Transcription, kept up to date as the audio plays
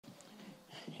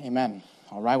Amen.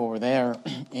 All right, well, we're there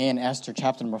in Esther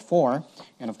chapter number 4.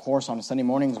 And of course, on Sunday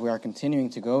mornings, we are continuing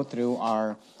to go through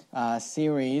our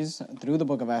series through the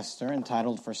book of Esther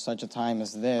entitled For Such a Time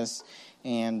as This.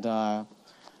 And I'd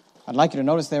like you to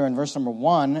notice there in verse number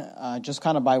 1, just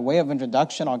kind of by way of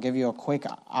introduction, I'll give you a quick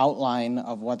outline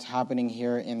of what's happening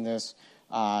here in this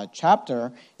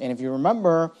chapter. And if you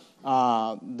remember,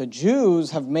 the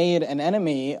Jews have made an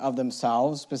enemy of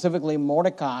themselves. Specifically,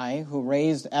 Mordecai, who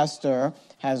raised Esther,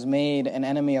 has made an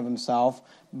enemy of himself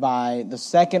by the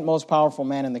second most powerful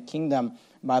man in the kingdom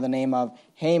by the name of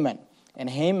Haman. And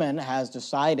Haman has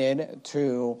decided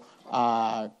to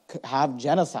have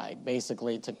genocide,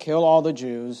 basically, to kill all the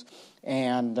Jews.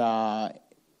 And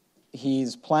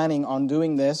he's planning on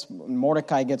doing this.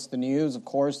 Mordecai gets the news. Of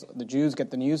course, the Jews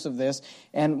get the news of this.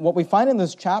 And what we find in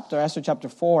this chapter, Esther chapter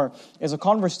 4, is a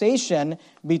conversation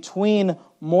between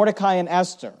Mordecai and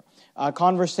Esther. A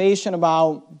conversation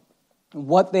about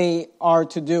what they are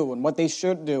to do and what they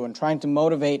should do, and trying to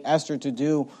motivate Esther to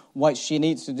do what she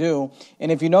needs to do.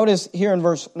 And if you notice here in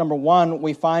verse number 1,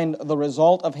 we find the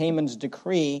result of Haman's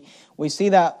decree. We see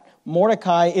that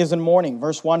Mordecai is in mourning.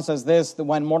 Verse 1 says this, that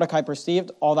when Mordecai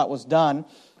perceived all that was done,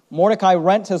 Mordecai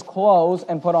rent his clothes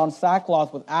and put on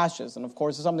sackcloth with ashes. And of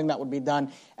course, it's something that would be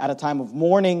done at a time of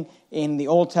mourning in the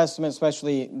Old Testament,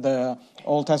 especially the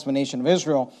Old Testament nation of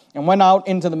Israel, and went out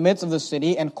into the midst of the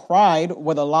city and cried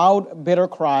with a loud, bitter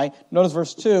cry. Notice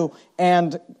verse 2,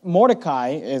 and Mordecai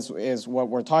is what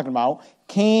we're talking about,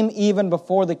 came even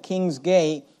before the king's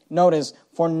gate. Notice,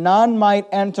 for none might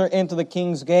enter into the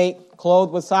king's gate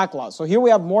clothed with sackcloth. So here we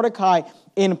have Mordecai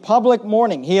in public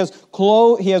mourning. He has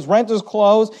rent his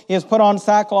clothes, he has put on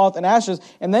sackcloth and ashes,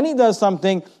 and then he does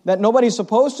something that nobody's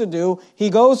supposed to do.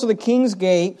 He goes to the king's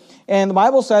gate, and the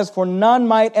Bible says, for none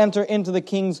might enter into the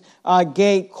king's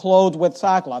gate clothed with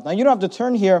sackcloth. Now, you don't have to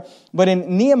turn here, but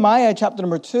in Nehemiah chapter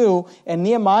number 2, and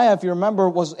Nehemiah, if you remember,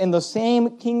 was in the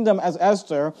same kingdom as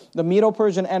Esther, the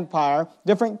Medo-Persian Empire,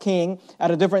 different king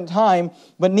at a different time.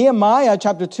 But Nehemiah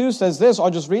chapter 2 says this, I'll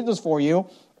just read this for you.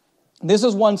 This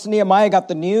is once Nehemiah got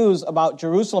the news about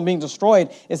Jerusalem being destroyed.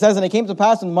 It says, and it came to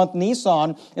pass in the month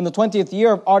Nisan, in the 20th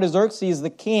year of Artaxerxes the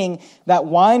king, that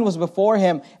wine was before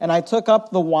him, and I took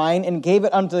up the wine and gave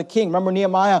it unto the king. Remember,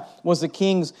 Nehemiah was the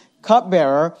king's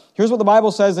cupbearer. Here's what the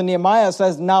Bible says in Nehemiah. It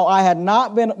says, now I had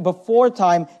not been before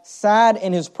time sad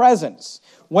in his presence.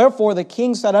 Wherefore the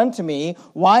king said unto me,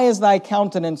 why is thy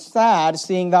countenance sad,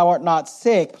 seeing thou art not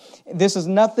sick? This is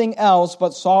nothing else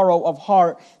but sorrow of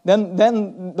heart. Then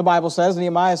the Bible says,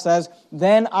 Nehemiah says,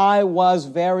 then I was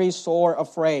very sore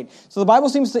afraid. So the Bible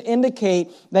seems to indicate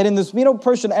that in this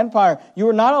Medo-Persian Empire, you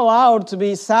were not allowed to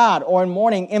be sad or in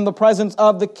mourning in the presence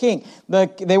of the king.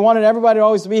 They wanted everybody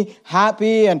always to be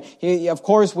happy, and of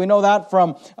course we know that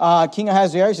from King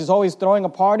Ahasuerus. He's always throwing a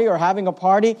party or having a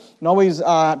party and always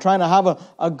trying to have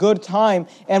a good time.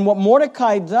 And what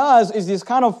Mordecai does is he's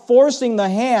kind of forcing the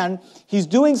hand. He's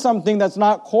doing something that's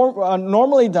not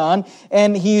normally done,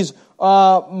 and he's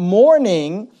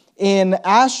mourning in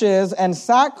ashes and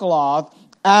sackcloth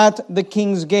at the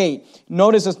king's gate.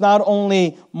 Notice it's not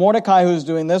only Mordecai who's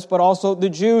doing this, but also the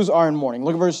Jews are in mourning.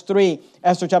 Look at verse 3,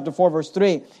 Esther chapter 4, verse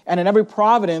 3. And in every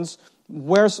province,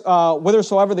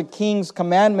 whithersoever the king's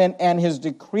commandment and his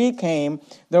decree came,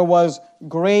 there was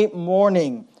great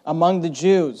mourning among the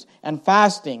Jews, and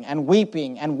fasting, and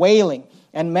weeping, and wailing,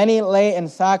 and many lay in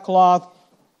sackcloth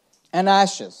and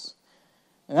ashes.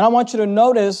 And then I want you to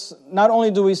notice, not only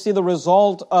do we see the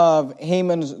result of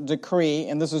Haman's decree,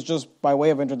 and this is just by way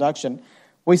of introduction,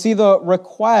 we see the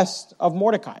request of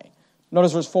Mordecai.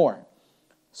 Notice verse 4.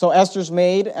 So Esther's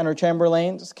maid and her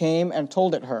chamberlains came and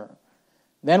told it her.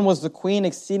 Then was the queen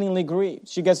exceedingly grieved.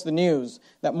 She gets the news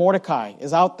that Mordecai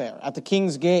is out there at the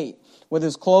king's gate, with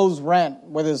his clothes rent,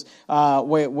 with his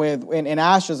in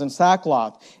ashes and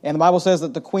sackcloth. And the Bible says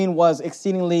that the queen was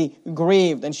exceedingly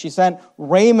grieved, and she sent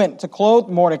raiment to clothe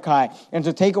Mordecai and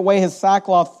to take away his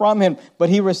sackcloth from him, but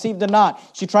he received it not.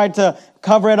 She tried to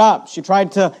cover it up. She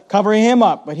tried to cover him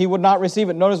up, but he would not receive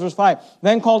it. Notice verse 5.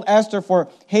 Then called Esther for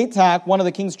Hatach, one of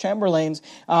the king's chamberlains,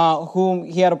 whom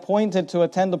he had appointed to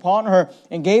attend upon her,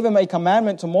 and gave him a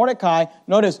commandment to Mordecai,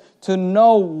 notice, to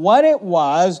know what it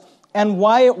was and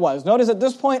why it was. Notice at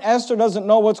this point, Esther doesn't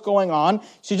know what's going on.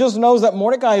 She just knows that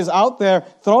Mordecai is out there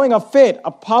throwing a fit,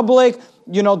 a public,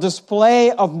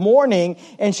 display of mourning,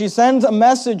 and she sends a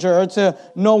messenger to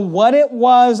know what it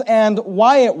was and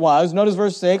why it was. Notice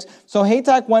verse 6. So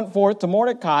Hatach went forth to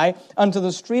Mordecai unto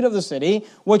the street of the city,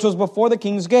 which was before the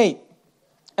king's gate.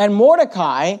 And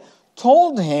Mordecai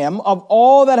told him of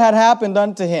all that had happened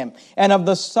unto him, and of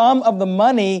the sum of the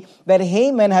money that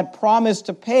Haman had promised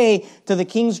to pay to the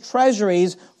king's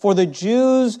treasuries for the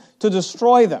Jews to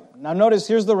destroy them. Now notice,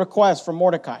 here's the request from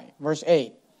Mordecai, verse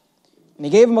 8. And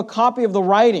he gave him a copy of the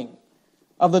writing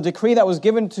of the decree that was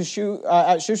given to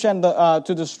Shushan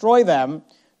to destroy them.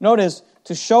 Notice,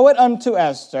 to show it unto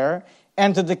Esther,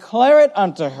 and to declare it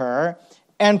unto her,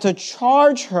 and to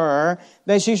charge her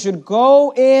that she should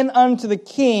go in unto the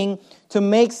king to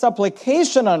make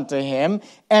supplication unto him,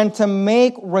 and to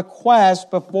make request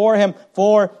before him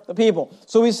for the people.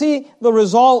 So we see the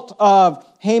result of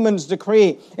Haman's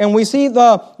decree, and we see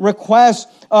the request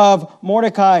of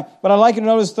Mordecai. But I'd like you to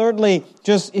notice, thirdly,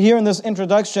 just here in this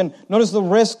introduction, notice the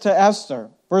risk to Esther.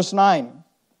 Verse 9.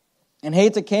 And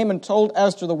Hathach came and told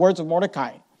Esther the words of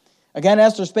Mordecai. Again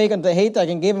Esther spake unto Hathach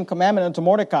and gave him commandment unto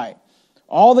Mordecai,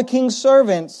 all the king's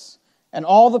servants and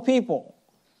all the people.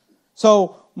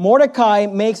 So Mordecai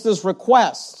makes this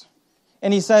request,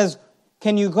 and he says,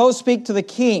 can you go speak to the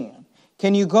king?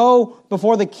 Can you go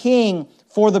before the king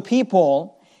for the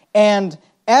people? And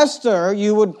Esther,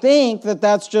 you would think that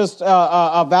that's just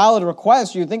a valid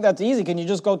request. You think that's easy. Can you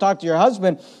just go talk to your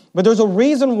husband? But there's a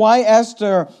reason why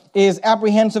Esther is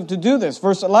apprehensive to do this.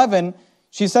 Verse 11,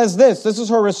 she says this. This is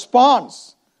her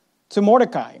response to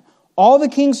Mordecai. All the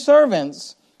king's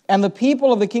servants and the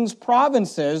people of the king's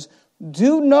provinces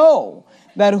do know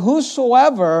that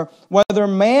whosoever, whether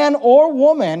man or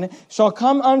woman, shall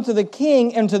come unto the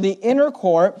king into the inner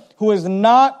court, who is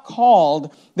not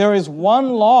called, there is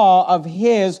one law of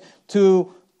his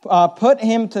to put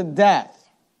him to death,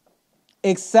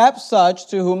 except such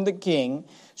to whom the king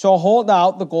shall hold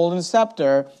out the golden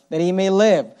scepter, that he may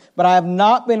live. But I have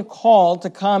not been called to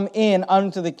come in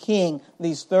unto the king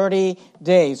these 30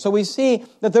 days. So we see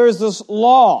that there is this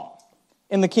law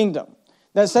in the kingdom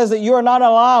that says that you are not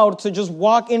allowed to just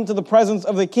walk into the presence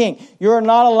of the king. You are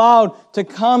not allowed to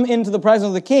come into the presence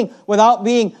of the king without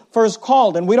being first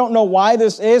called. And we don't know why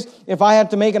this is. If I had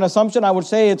to make an assumption, I would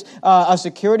say it's a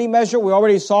security measure. We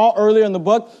already saw earlier in the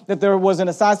book that there was an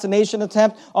assassination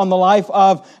attempt on the life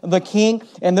of the king.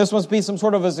 And this must be some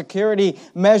sort of a security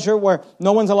measure where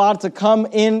no one's allowed to come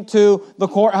into the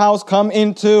courthouse, come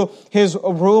into his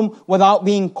room without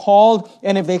being called.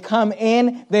 And if they come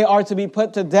in, they are to be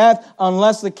put to death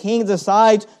unless the king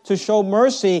decides to show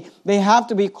mercy. They have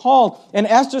to be called. And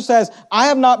Esther says, I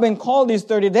have not been called these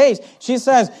 30 days. She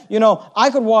says, I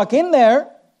could walk in there,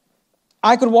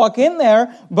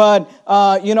 but,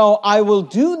 I will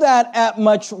do that at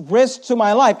much risk to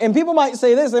my life. And people might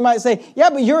say this, they might say, yeah,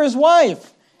 but you're his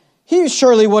wife. He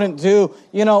surely wouldn't do,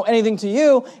 anything to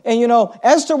you. And,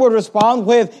 Esther would respond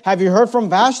with, have you heard from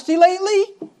Vashti lately?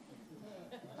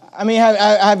 I mean,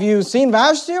 have you seen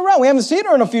Vashti around? We haven't seen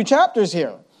her in a few chapters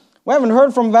here. We haven't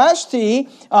heard from Vashti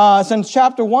since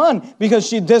chapter 1 because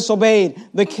she disobeyed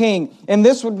the king. And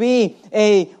this would be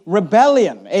a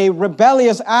rebellion, a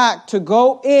rebellious act to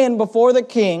go in before the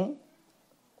king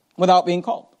without being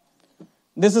called.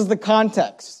 This is the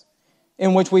context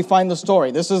in which we find the story.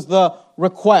 This is the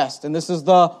request, and this is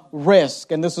the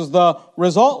risk, and this is the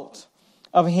result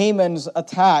of Haman's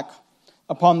attack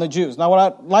upon the Jews. Now, what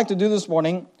I'd like to do this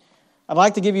morning, I'd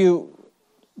like to give you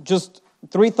just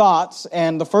 3 thoughts,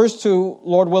 and the first 2,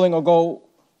 Lord willing, will go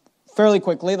fairly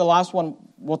quickly. The last one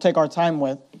we'll take our time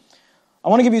with. I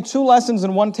want to give you 2 lessons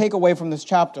and 1 takeaway from this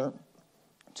chapter.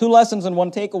 2 lessons and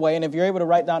 1 takeaway, and if you're able to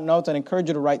write down notes, I'd encourage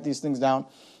you to write these things down.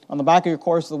 On the back of your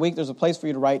course of the week, there's a place for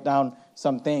you to write down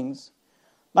some things.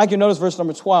 I'd like you to notice verse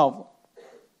number 12.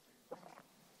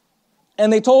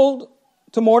 And they told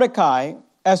to Mordecai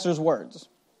Esther's words.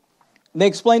 They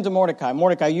explained to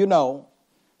Mordecai, you know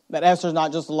that Esther's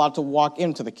not just allowed to walk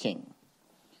into the king.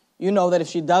 You know that if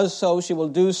she does so, she will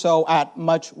do so at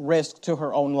much risk to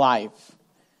her own life.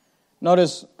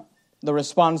 Notice the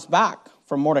response back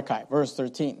from Mordecai, verse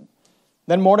 13.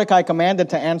 Then Mordecai commanded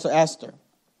to answer Esther,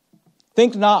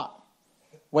 think not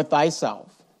with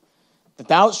thyself that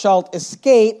thou shalt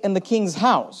escape in the king's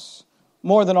house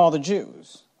more than all the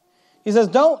Jews. He says,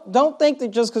 don't think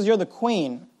that just because you're the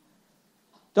queen,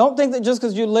 don't think that just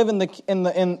because you live in the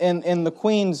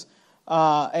queen's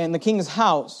in the king's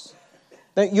house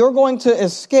that you're going to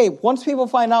escape once people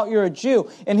find out you're a Jew.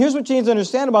 And here's what you need to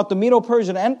understand about the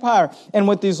Medo-Persian Empire and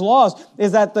with these laws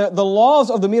is that the laws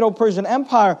of the Medo-Persian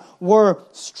Empire were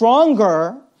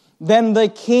stronger than the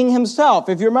king himself.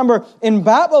 If you remember, in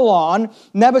Babylon,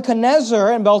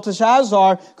 Nebuchadnezzar and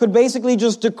Belteshazzar could basically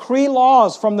just decree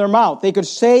laws from their mouth. They could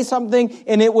say something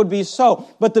and it would be so.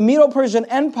 But the Medo-Persian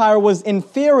Empire was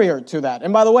inferior to that.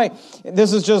 And by the way,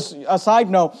 this is just a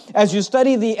side note. As you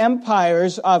study the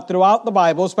empires throughout the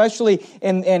Bible, especially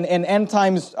in end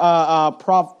times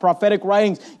prophetic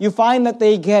writings, you find that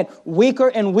they get weaker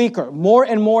and weaker, more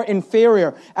and more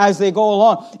inferior as they go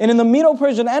along. And in the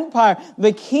Medo-Persian Empire,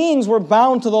 the kings were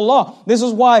bound to the law. This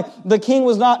is why the king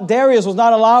Darius was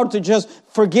not allowed to just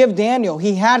forgive Daniel.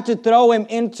 He had to throw him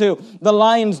into the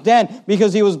lion's den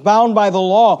because he was bound by the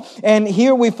law. And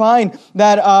here we find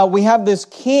that we have this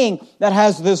king that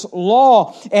has this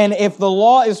law. And if the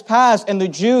law is passed and the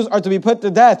Jews are to be put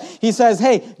to death, he says,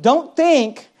 hey, don't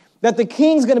think that the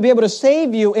king's going to be able to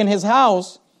save you in his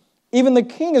house. Even the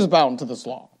king is bound to this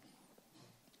law.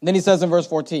 Then he says in verse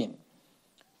 14,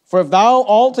 for if thou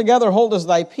altogether holdest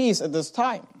thy peace at this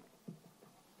time.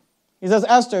 He says,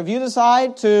 Esther, if you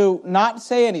decide to not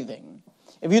say anything,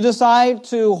 if you decide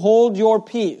to hold your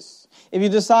peace, if you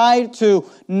decide to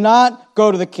not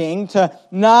go to the king, to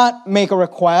not make a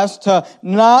request, to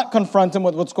not confront him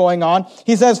with what's going on,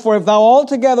 he says, for if thou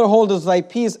altogether holdest thy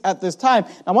peace at this time.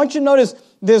 I want you to notice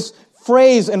this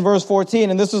phrase in verse 14,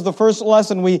 and this is the first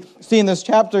lesson we see in this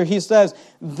chapter. He says,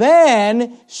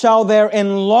 then shall their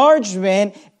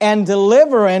enlargement and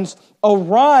deliverance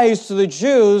arise to the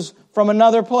Jews from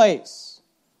another place.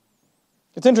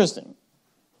 It's interesting.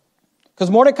 Because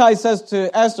Mordecai says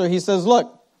to Esther, he says,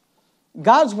 look,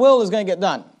 God's will is going to get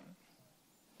done.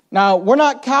 Now, we're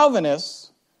not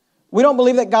Calvinists. We don't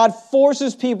believe that God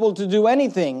forces people to do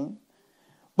anything.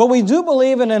 But we do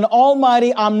believe in an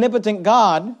almighty, omnipotent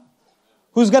God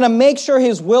who's going to make sure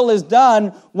his will is done,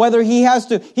 whether he has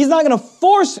to. He's not going to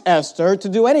force Esther to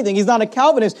do anything. He's not a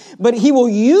Calvinist, but he will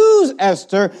use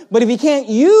Esther. But if he can't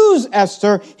use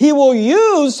Esther, he will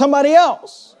use somebody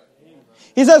else.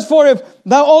 He says, for if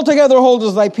thou altogether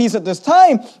holdest thy peace at this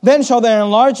time, then shall their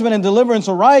enlargement and deliverance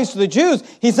arise to the Jews.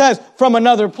 He says, from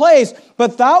another place,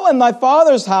 but thou and thy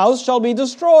father's house shall be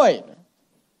destroyed.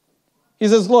 He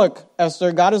says, look,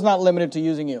 Esther, God is not limited to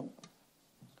using you.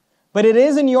 But it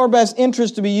is in your best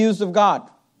interest to be used of God.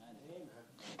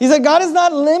 He said, God is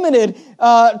not limited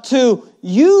to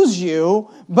use you,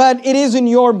 but it is in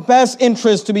your best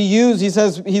interest to be used. He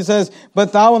says,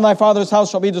 but thou and thy father's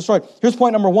house shall be destroyed. Here's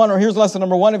point number one, or here's lesson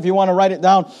number one, if you want to write it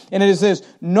down. And it is this: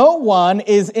 no one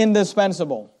is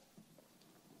indispensable.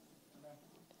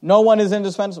 No one is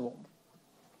indispensable.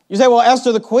 You say, well,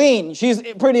 Esther the queen, she's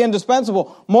pretty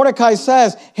indispensable. Mordecai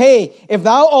says, hey, if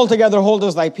thou altogether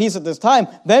holdest thy peace at this time,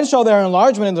 then shall their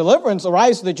enlargement and deliverance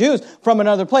arise to the Jews from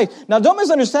another place. Now, don't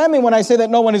misunderstand me when I say that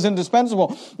no one is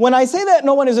indispensable. When I say that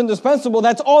no one is indispensable,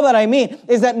 that's all that I mean,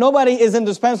 is that nobody is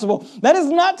indispensable. That is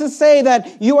not to say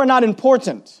that you are not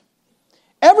important.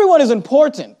 Everyone is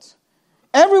important.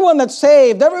 Everyone that's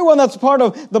saved, everyone that's part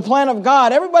of the plan of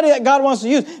God, everybody that God wants to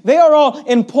use, they are all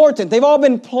important. They've all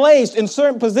been placed in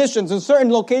certain positions, in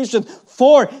certain locations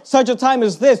for such a time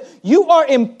as this. You are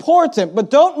important, but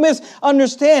don't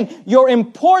misunderstand your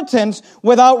importance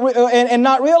and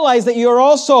not realize that you're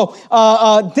also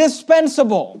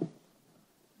dispensable.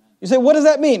 You say, what does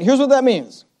that mean? Here's what that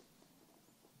means.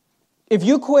 If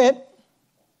you quit,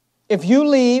 if you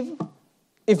leave,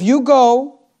 if you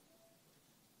go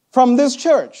from this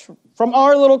church, from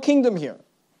our little kingdom here,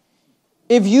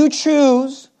 if you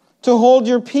choose to hold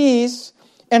your peace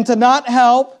and to not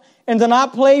help and to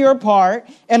not play your part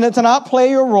and to not play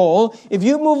your role, if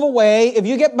you move away, if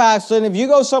you get backslidden, if you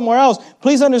go somewhere else,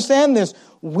 please understand this.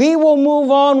 We will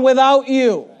move on without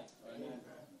you.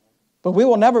 But we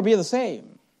will never be the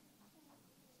same.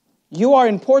 You are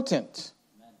important,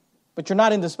 but you're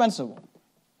not indispensable.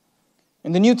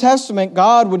 In the New Testament,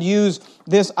 God would use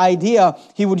this idea.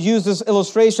 He would use this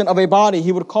illustration of a body.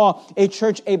 He would call a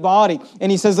church a body.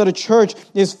 And he says that a church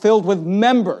is filled with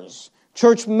members.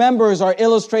 Church members are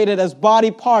illustrated as body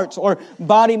parts or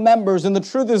body members. And the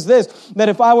truth is this, that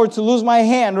if I were to lose my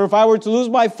hand, or if I were to lose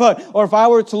my foot, or if I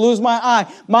were to lose my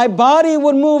eye, my body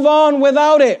would move on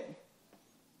without it.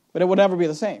 But it would never be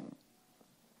the same.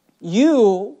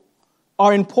 You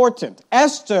are important.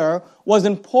 Esther was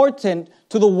important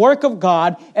to the work of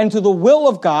God and to the will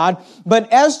of God, but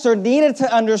Esther needed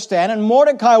to understand, and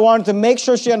Mordecai wanted to make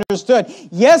sure she understood,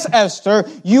 yes, Esther,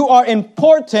 you are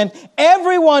important.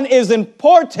 Everyone is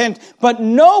important, but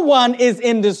no one is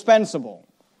indispensable.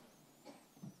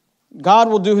 God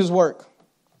will do his work.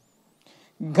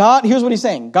 God, here's what he's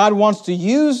saying. God wants to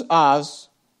use us,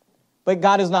 but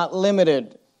God is not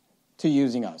limited to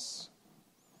using us.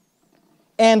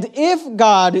 And if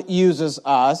God uses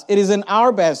us, it is in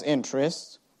our best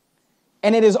interest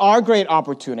And it is our great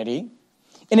opportunity,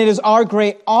 and it is our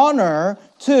great honor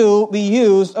to be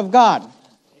used of God.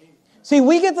 See,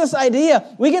 we get this idea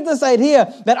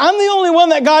that I'm the only one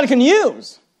that God can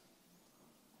use.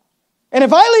 And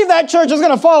if I leave that church, it's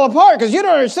going to fall apart because you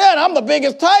don't understand, I'm the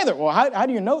biggest tither. Well, how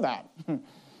do you know that?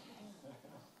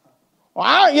 Well,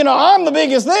 I'm the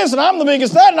biggest this, and I'm the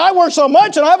biggest that, and I work so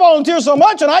much, and I volunteer so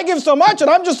much, and I give so much, and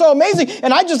I'm just so amazing,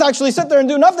 and I just actually sit there and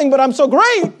do nothing, but I'm so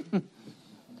great.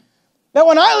 That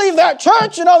when I leave that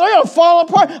church, they're going to fall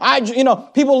apart.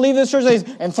 People leave this church,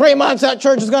 and in 3 months that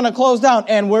church is going to close down,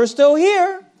 and we're still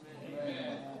here.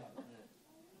 Amen.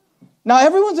 Now,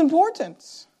 everyone's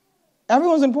important.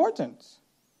 Everyone's important,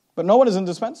 but no one is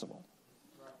indispensable.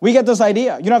 We get this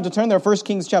idea. You don't have to turn there. 1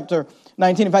 Kings chapter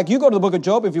 19. In fact, you go to the book of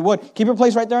Job if you would. Keep your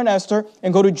place right there in Esther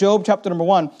and go to Job chapter number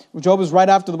 1. Job is right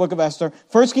after the book of Esther.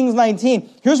 1 Kings 19.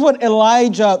 Here's what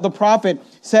Elijah the prophet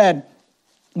said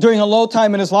during a low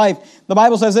time in his life. The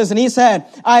Bible says this, and he said,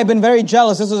 I have been very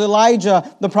jealous. This is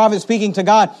Elijah, the prophet, speaking to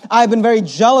God. I have been very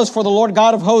jealous for the Lord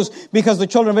God of hosts, because the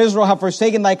children of Israel have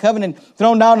forsaken thy covenant,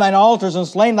 thrown down thine altars, and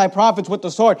slain thy prophets with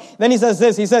the sword. Then he says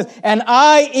this, he says, and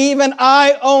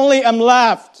I only am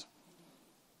left,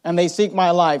 and they seek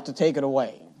my life to take it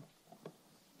away.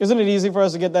 Isn't it easy for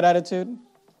us to get that attitude?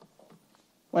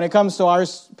 When it comes to our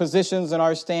positions and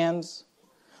our stands,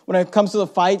 when it comes to the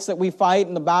fights that we fight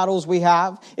and the battles we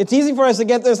have, it's easy for us to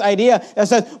get this idea that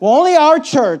says, well, only our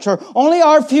church or only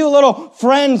our few little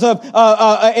friends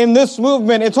in this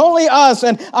movement, it's only us,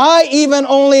 and I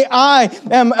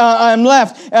am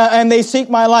left, and they seek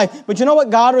my life. But you know what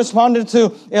God responded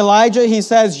to Elijah? He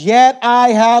says, yet I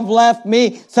have left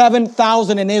me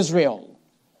 7,000 in Israel.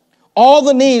 All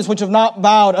the knees which have not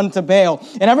bowed unto Baal,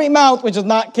 and every mouth which has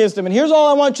not kissed him. And here's all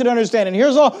I want you to understand, and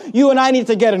here's all you and I need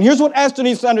to get, and here's what Esther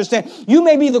needs to understand. You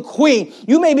may be the queen.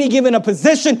 You may be given a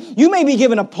position. You may be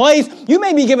given a place. You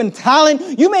may be given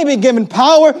talent. You may be given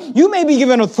power. You may be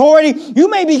given authority. You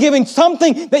may be given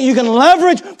something that you can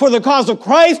leverage for the cause of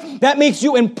Christ that makes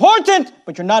you important,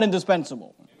 but you're not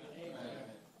indispensable. Amen.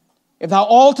 If thou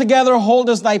altogether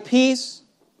holdest thy peace.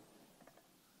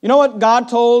 You know what God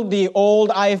told the old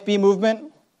IFB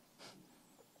movement?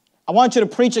 I want you to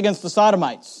preach against the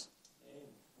Sodomites.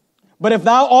 But if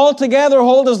thou altogether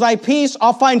holdest thy peace,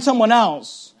 I'll find someone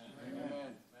else.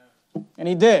 Amen. And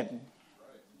he did.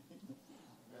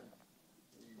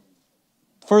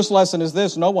 First lesson is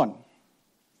this: no one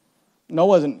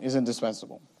is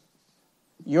indispensable.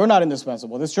 You're not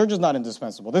indispensable. This church is not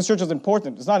indispensable. This church is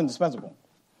important. It's not indispensable.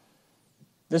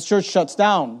 This church shuts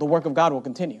down. The work of God will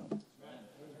continue.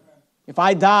 If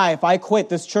I die, if I quit,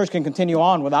 this church can continue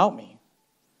on without me.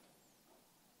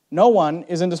 No one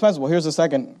is indispensable. Here's the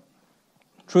second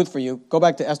truth for you. Go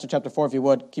back to Esther chapter 4 if you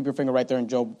would. Keep your finger right there in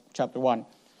Job chapter 1.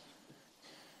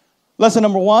 Lesson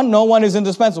number 1, no one is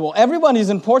indispensable. Everybody is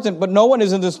important, but no one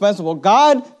is indispensable.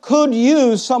 God could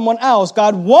use someone else.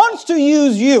 God wants to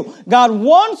use you. God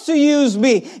wants to use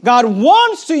me. God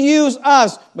wants to use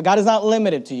us, but God is not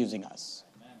limited to using us.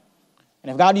 And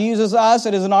if God uses us,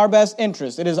 it is in our best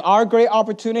interest. It is our great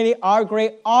opportunity, our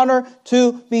great honor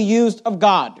to be used of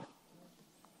God.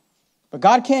 But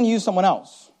God can use someone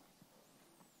else.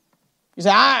 You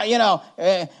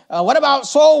say, what about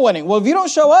soul winning? Well, if you don't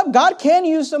show up, God can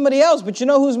use somebody else. But you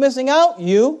know who's missing out?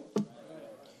 You.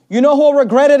 You know who will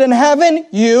regret it in heaven?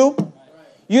 You.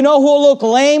 You know who will look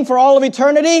lame for all of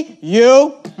eternity?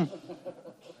 You.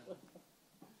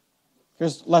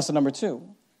 Here's lesson number 2.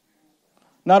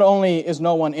 Not only is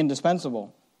no one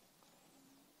indispensable,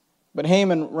 but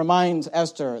Haman reminds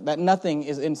Esther that nothing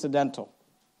is incidental.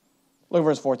 Look at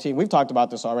verse 14. We've talked about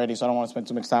this already, so I don't want to spend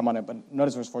too much time on it, but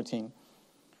notice verse 14.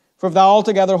 For if thou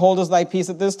altogether holdest thy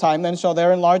peace at this time, then shall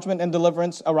their enlargement and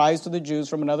deliverance arise to the Jews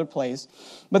from another place.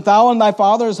 But thou and thy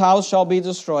father's house shall be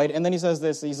destroyed. And then he says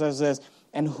this,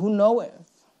 and who knoweth?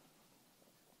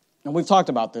 And we've talked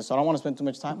about this, so I don't want to spend too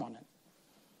much time on it.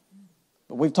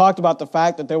 But we've talked about the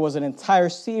fact that there was an entire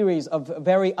series of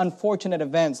very unfortunate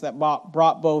events that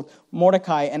brought both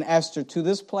Mordecai and Esther to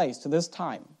this place, to this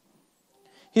time.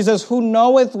 He says, who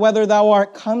knoweth whether thou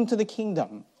art come to the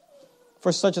kingdom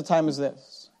for such a time as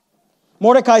this?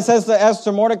 Mordecai says to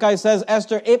Esther,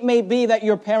 Esther, it may be that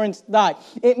your parents died.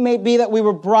 It may be that we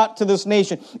were brought to this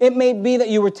nation. It may be that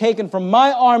you were taken from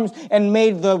my arms and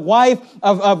made the wife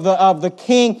of the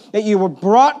king, that you were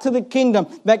brought to the kingdom,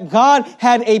 that God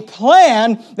had a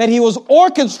plan that he was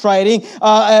orchestrating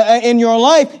in your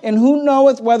life. And who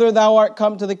knoweth whether thou art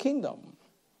come to the kingdom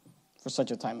for such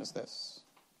a time as this?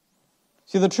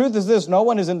 See, the truth is this: no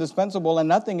one is indispensable and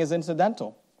nothing is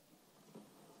incidental.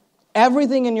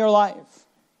 Everything in your life,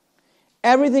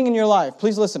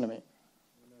 please listen to me.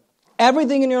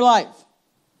 Everything in your life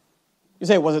You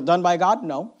say, was it done by God?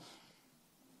 No.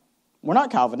 We're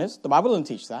not Calvinists. The Bible doesn't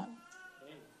teach that.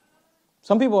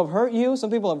 Some people have hurt you.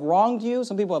 Some people have wronged you.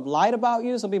 Some people have lied about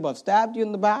you. Some people have stabbed you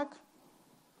in the back.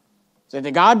 Say,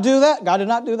 did God do that? God did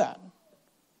not do that.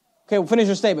 Okay, well, finish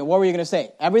your statement. What were you going to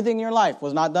say? Everything in your life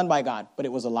was not done by God, but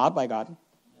it was allowed by God.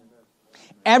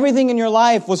 Everything in your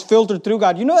life was filtered through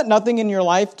God. You know that nothing in your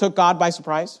life took God by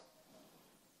surprise?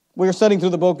 We were studying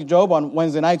through the book of Job on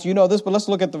Wednesday nights. You know this, but let's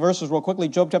look at the verses real quickly.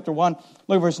 Job chapter 1,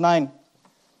 look at verse 9.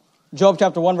 Job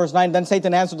chapter 1, verse 9. Then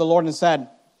Satan answered the Lord and said,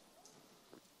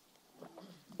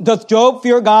 doth Job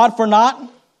fear God for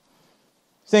naught?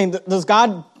 Saying, does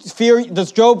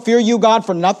Job fear you, God,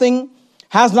 for nothing?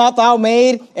 Has not thou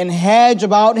made an hedge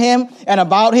about him and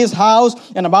about his house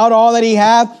and about all that he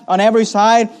hath on every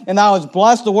side? And thou hast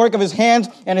blessed the work of his hands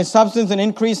and his substance and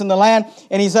increase in the land.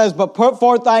 And he says, but put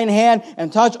forth thine hand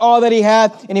and touch all that he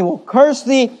hath, and he will curse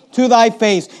thee to thy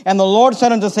face. And the Lord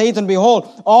said unto Satan, behold,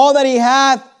 all that he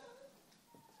hath.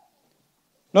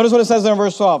 Notice what it says there in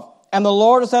verse 12. And the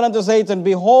Lord said unto Satan,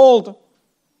 behold,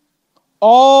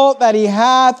 all that he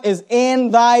hath is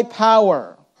in thy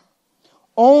power.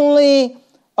 Only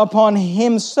upon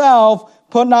himself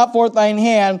put not forth thine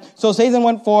hand. So Satan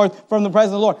went forth from the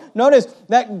presence of the Lord. Notice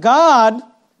that God,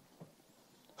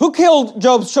 who killed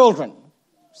Job's children?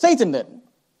 Satan did.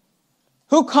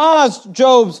 Who caused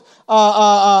Job's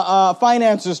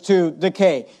finances to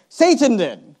decay? Satan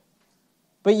did.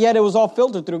 But yet it was all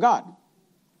filtered through God.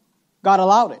 God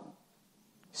allowed it.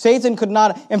 Satan could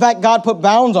not, in fact, God put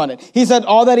bounds on it. He said,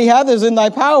 all that he hath is in thy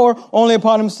power, only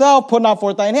upon himself, put not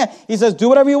forth thine hand. He says, do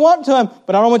whatever you want to him,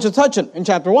 but I don't want you to touch him, in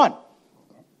chapter 1.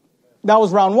 That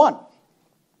was round 1.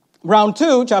 Round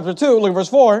 2, chapter 2, look at verse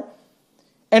 4.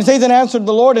 And Satan answered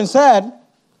the Lord and said,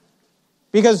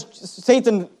 because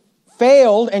Satan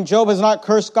failed and Job has not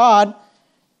cursed God,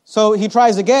 so he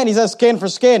tries again. He says, skin for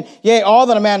skin. Yea, all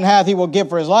that a man hath he will give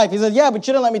for his life. He says, yeah, but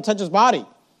you didn't let me touch his body.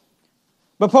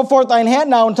 But put forth thine hand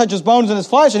now and touch his bones and his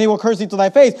flesh, and he will curse thee to thy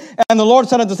face. And the Lord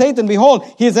said unto Satan, behold,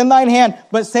 he is in thine hand,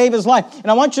 but save his life. And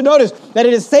I want you to notice that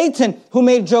it is Satan who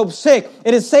made Job sick.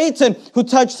 It is Satan who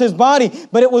touched his body,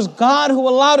 but it was God who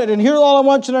allowed it. And here's all I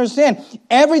want you to understand.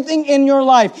 Everything in your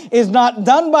life is not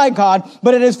done by God,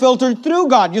 but it is filtered through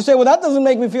God. You say, well, that doesn't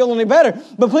make me feel any better.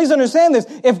 But please understand this.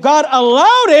 If God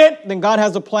allowed it, then God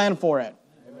has a plan for it.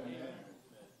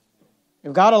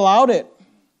 If God allowed it,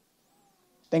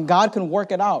 then God can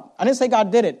work it out. I didn't say God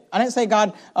did it. I didn't say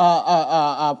God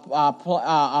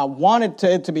wanted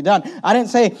it to be done. I didn't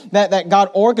say that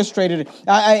God orchestrated it.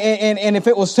 And if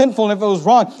it was sinful and if it was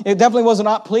wrong, it definitely was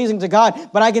not pleasing to God.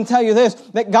 But I can tell you this,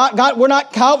 that God, we're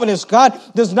not Calvinists. God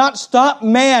does not stop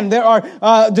man. There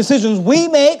are decisions we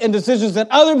make and decisions that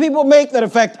other people make that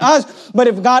affect us. But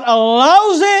if God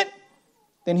allows it,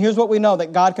 then here's what we know,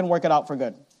 that God can work it out for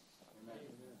good.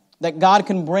 That God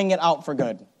can bring it out for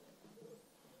good.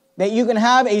 That you can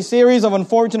have a series of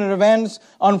unfortunate events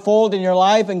unfold in your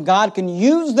life, and God can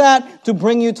use that to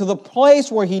bring you to the place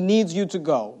where he needs you to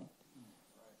go.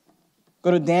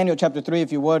 Go to Daniel chapter 3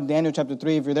 if you would. Daniel chapter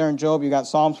 3, if you're there in Job, you got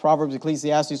Psalms, Proverbs,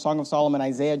 Ecclesiastes, Song of Solomon,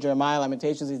 Isaiah, Jeremiah,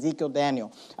 Lamentations, Ezekiel,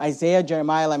 Daniel. Isaiah,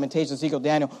 Jeremiah, Lamentations, Ezekiel,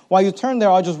 Daniel. While you turn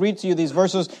there, I'll just read to you these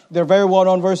verses. They're very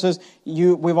well-known verses.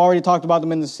 We've already talked about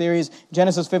them in the series.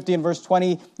 Genesis 50 and verse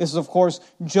 20. This is, of course,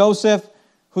 Joseph,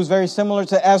 who's very similar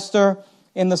to Esther,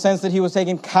 in the sense that he was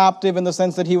taken captive, in the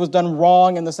sense that he was done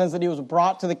wrong, in the sense that he was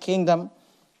brought to the kingdom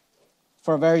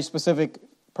for a very specific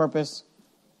purpose.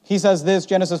 He says this,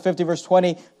 Genesis 50, verse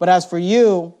 20, but as for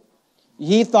you,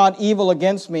 ye thought evil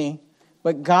against me,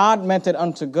 but God meant it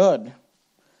unto good,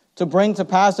 to bring to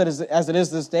pass it as it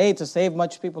is this day, to save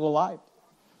much people alive.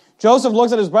 Joseph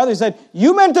looks at his brother, he said,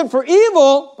 you meant it for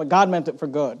evil, but God meant it for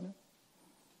good.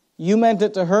 You meant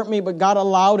it to hurt me, but God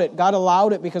allowed it. God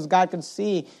allowed it because God could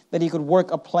see that he could work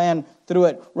a plan through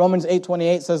it. Romans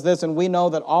 8:28 says this, and we know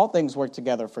that all things work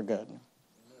together for good.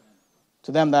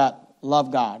 To them that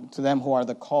love God, to them who are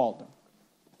the called,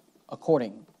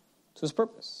 according to his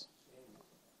purpose.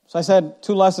 So I said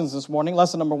 2 lessons this morning.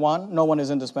 Lesson number 1, no one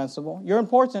is indispensable. You're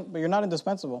important, but you're not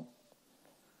indispensable.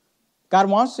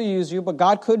 God wants to use you, but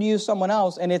God could use someone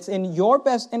else, and it's in your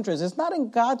best interest. It's not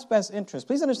in God's best interest.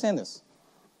 Please understand this.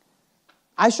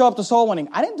 I show up to soul winning.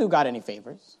 I didn't do God any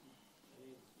favors.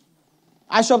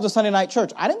 I show up to Sunday night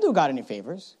church. I didn't do God any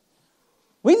favors.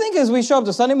 We think as we show up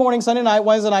to Sunday morning, Sunday night,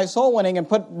 Wednesday night soul winning and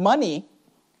put money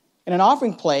in an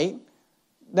offering plate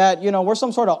that, we're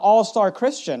some sort of all-star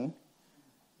Christian.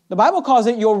 The Bible calls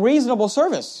it your reasonable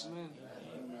service. Amen.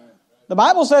 The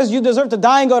Bible says you deserve to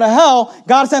die and go to hell.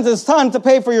 God sent his son to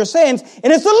pay for your sins,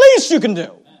 and it's the least you can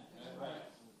do.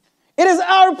 It is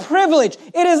our privilege.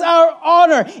 It is our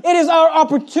honor. It is our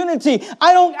opportunity.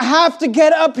 I don't have to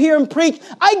get up here and preach.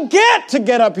 I get to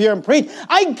get up here and preach.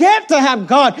 I get to have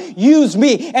God use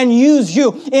me and use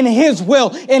you in His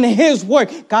will, in His work.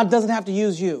 God doesn't have to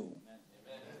use you.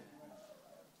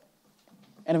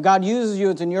 And if God uses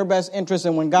you, it's in your best interest.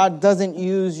 And when God doesn't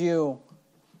use you,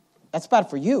 that's bad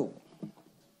for you.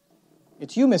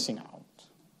 It's you missing out.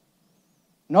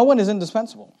 No one is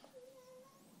indispensable.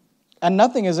 And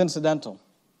nothing is incidental.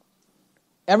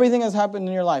 Everything that's happened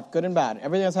in your life, good and bad,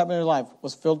 everything that's happened in your life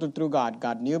was filtered through God.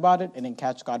 God knew about it. It didn't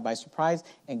catch God by surprise.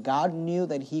 And God knew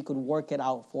that He could work it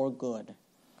out for good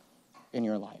in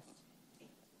your life.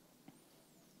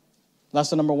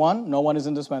 Lesson number 1, no one is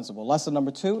indispensable. Lesson number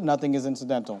 2, nothing is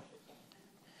incidental.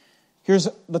 Here's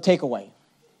the takeaway.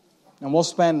 And we'll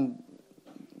spend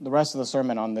the rest of the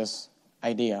sermon on this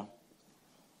idea.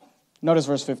 Notice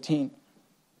verse 15.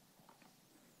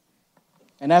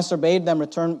 And Esther bade them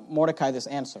return Mordecai this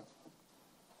answer.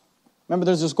 Remember,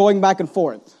 there's this going back and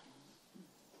forth.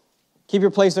 Keep your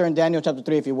place there in Daniel chapter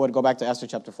 3 if you would. Go back to Esther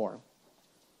chapter 4.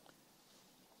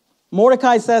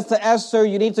 Mordecai says to Esther,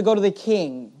 you need to go to the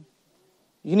king.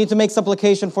 You need to make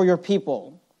supplication for your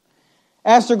people.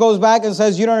 Esther goes back and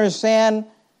says, you don't understand.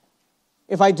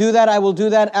 If I do that, I will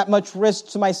do that at much risk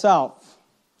to myself.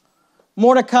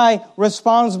 Mordecai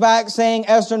responds back saying,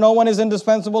 Esther, no one is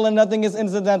indispensable and nothing is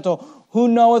incidental. Who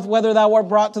knoweth whether thou art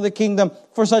brought to the kingdom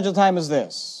for such a time as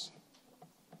this?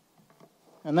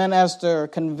 And then Esther,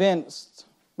 convinced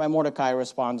by Mordecai,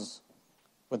 responds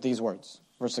with these words.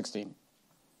 Verse 16.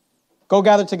 Go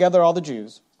gather together all the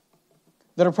Jews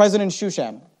that are present in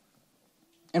Shushan,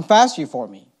 and fast ye for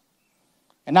me,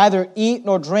 and neither eat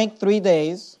nor drink 3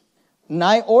 days,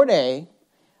 night or day.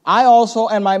 I also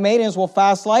and my maidens will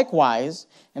fast likewise,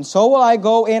 and so will I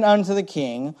go in unto the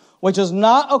king, which is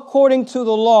not according to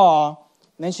the law.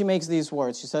 And then she makes these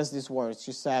words. She says these words.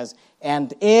 She says,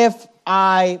 and if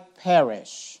I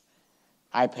perish,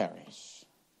 I perish.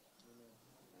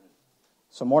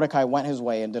 So Mordecai went his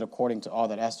way and did according to all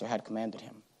that Esther had commanded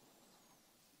him.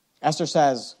 Esther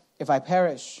says, if I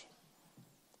perish,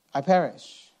 I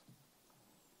perish.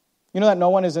 You know that no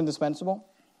one is indispensable?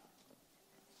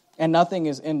 And nothing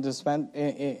is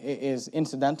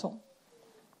incidental?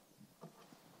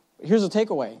 Here's the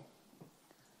takeaway.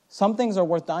 Some things are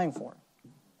worth dying for.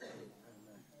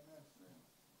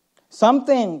 Some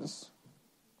things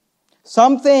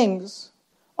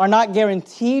are not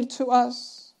guaranteed to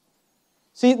us.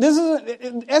 See,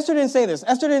 Esther didn't say this.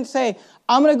 Esther didn't say,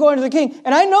 I'm going to go into the king,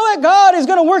 and I know that God is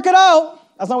going to work it out.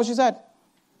 That's not what she said.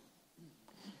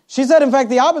 She said, in fact,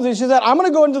 the opposite. She said, I'm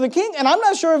going to go into the king, and I'm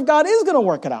not sure if God is going to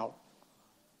work it out.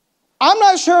 I'm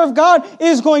not sure if God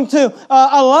is going to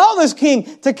allow this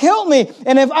king to kill me.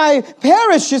 And if I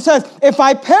perish, she says, if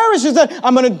I perish, she said,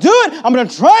 I'm going to do it. I'm going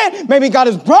to try it. Maybe God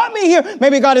has brought me here.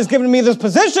 Maybe God has given me this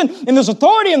position and this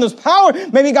authority and this power.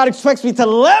 Maybe God expects me to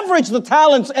leverage the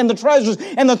talents and the treasures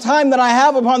and the time that I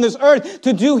have upon this earth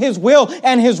to do His will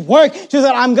and His work. She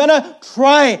said, I'm going to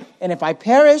try it. And if I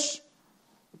perish,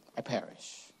 I perish.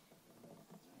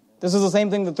 This is the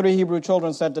same thing the 3 Hebrew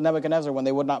children said to Nebuchadnezzar when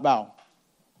they would not bow.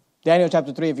 Daniel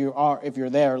chapter 3, if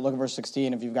you're there, look at verse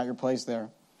 16 if you've got your place there.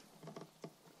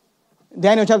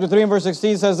 Daniel chapter 3 and verse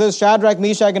 16 says this, Shadrach,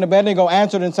 Meshach, and Abednego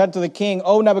answered and said to the king,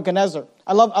 O Nebuchadnezzar.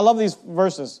 I love these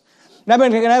verses.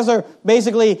 Nebuchadnezzar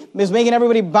basically is making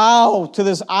everybody bow to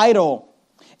this idol.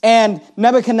 And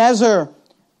Nebuchadnezzar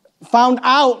found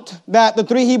out that the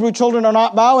 3 Hebrew children are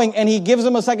not bowing, and he gives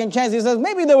them a second chance. He says,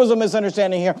 maybe there was a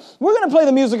misunderstanding here. We're going to play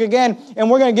the music again,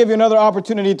 and we're going to give you another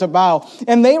opportunity to bow.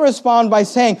 And they respond by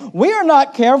saying, we are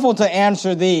not careful to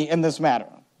answer thee in this matter.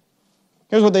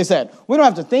 Here's what they said. We don't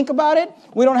have to think about it.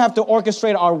 We don't have to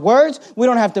orchestrate our words. We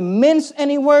don't have to mince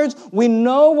any words. We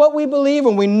know what we believe,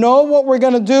 and we know what we're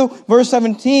going to do. Verse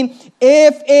 17,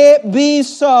 if it be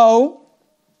so,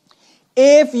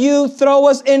 if you throw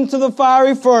us into the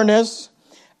fiery furnace,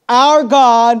 our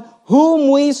God,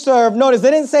 whom we serve, notice,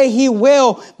 they didn't say He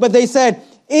will, but they said,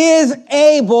 is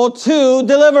able to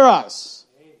deliver us.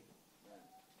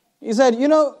 He said, you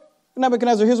know,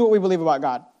 Nebuchadnezzar, here's what we believe about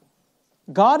God.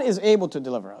 God is able to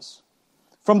deliver us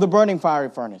from the burning fiery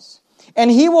furnace. And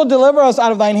He will deliver us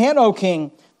out of thine hand, O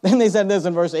king. Then they said this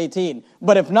in verse 18,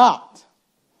 but if not.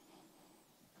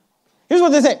 Here's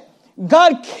what they say.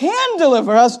 God can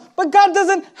deliver us, but God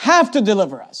doesn't have to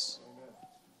deliver us.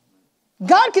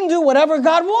 God can do whatever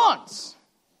God wants.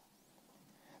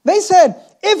 They said,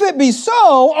 if it be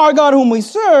so, our God whom we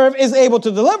serve is able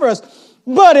to deliver us.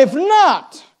 But if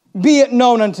not, Be it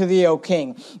known unto thee, O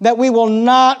king, that we will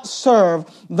not serve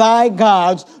thy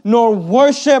gods, nor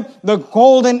worship the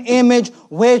golden image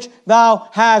which thou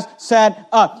hast set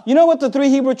up. You know what the three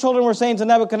Hebrew children were saying to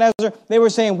Nebuchadnezzar? They were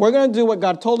saying, we're going to do what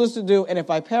God told us to do, and if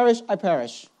I perish, I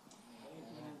perish.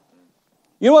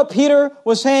 You know what Peter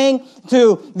was saying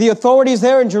to the authorities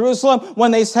there in Jerusalem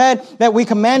when they said that we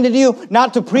commanded you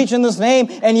not to preach in this name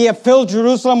and ye have filled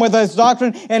Jerusalem with this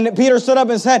doctrine? And Peter stood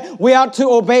up and said, we ought to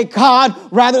obey God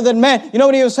rather than men. You know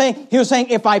what he was saying? He was saying,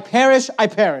 if I perish, I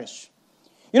perish.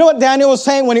 You know what Daniel was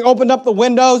saying when he opened up the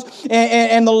windows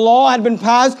and the law had been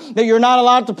passed that you're not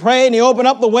allowed to pray, and he opened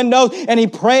up the windows and he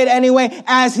prayed anyway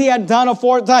as he had done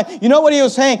aforetime. You know what he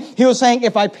was saying? He was saying,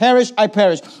 if I perish, I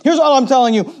perish. Here's all I'm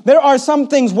telling you. There are some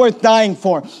things worth dying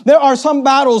for. There are some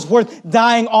battles worth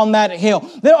dying on that hill.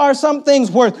 There are some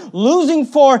things worth losing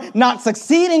for, not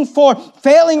succeeding for,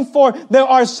 failing for. There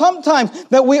are some times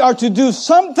that we are to do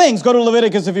some things. Go to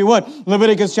Leviticus if you would.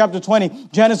 Leviticus chapter 20.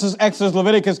 Genesis, Exodus,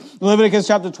 Leviticus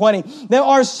chapter 20. There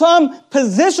are some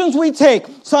positions we take,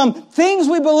 some things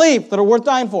we believe that are worth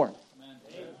dying for.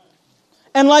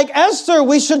 And like Esther,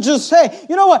 we should just say,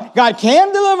 you know what? God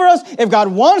can deliver us if God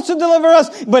wants to deliver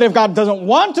us, but if God doesn't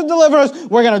want to deliver us,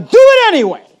 we're going to do it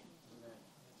anyway.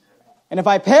 And if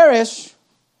I perish,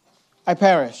 I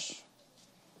perish.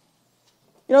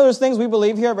 You know, there's things we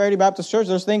believe here at Verity Baptist Church.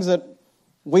 There's things that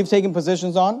we've taken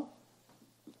positions on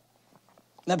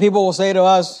that people will say to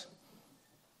us,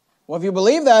 well, if you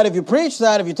believe that, if you preach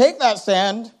that, if you take that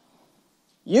stand,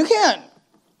 you can't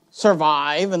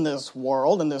survive in this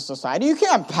world, in this society. You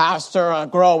can't pastor a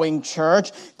growing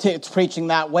church it's preaching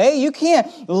that way. You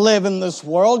can't live in this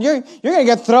world. You're going to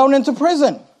get thrown into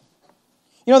prison.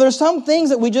 You know, there's some things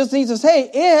that we just need to say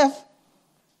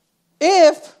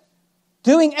if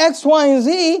doing X, Y, and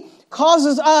Z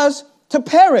causes us to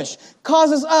perish,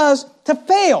 causes us to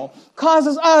fail,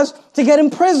 causes us to get in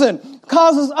prison,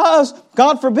 causes us,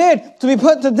 God forbid, to be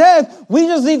put to death. We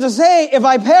just need to say, if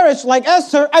I perish like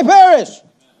Esther, I perish.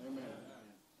 Amen.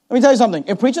 Let me tell you something.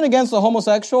 If preaching against the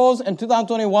homosexuals in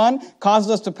 2021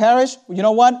 causes us to perish, you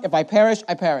know what? If I perish,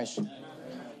 I perish. Amen.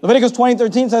 Leviticus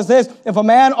 20:13 says this, if a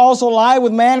man also lie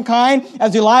with mankind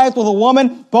as he lieth with a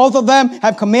woman, both of them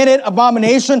have committed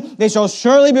abomination. They shall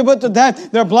surely be put to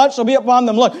death. Their blood shall be upon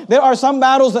them. Look, there are some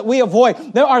battles that we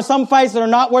avoid. There are some fights that are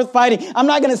not worth fighting. I'm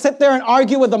not going to sit there and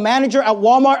argue with the manager at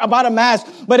Walmart about a mask.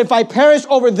 But if I perish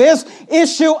over this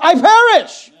issue, I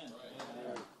perish.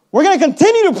 We're going to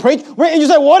continue to preach. And you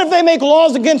say, what if they make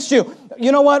laws against you?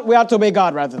 You know what? We ought to obey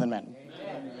God rather than men.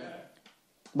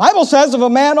 The Bible says, if a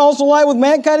man also lie with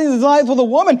mankind as he lieth with a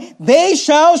woman, they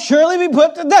shall surely be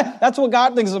put to death. That's what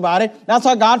God thinks about it. That's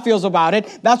how God feels about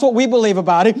it. That's what we believe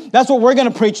about it. That's what we're going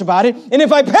to preach about it. And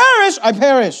if I perish, I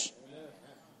perish.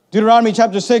 Deuteronomy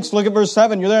chapter 6, look at verse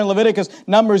 7. You're there in Leviticus,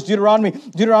 Numbers, Deuteronomy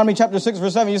chapter 6,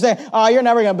 verse 7. You say, you're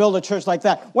never going to build a church like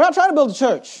that. We're not trying to build a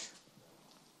church.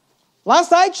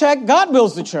 Last I checked, God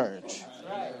builds the church.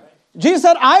 Jesus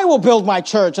said, I will build my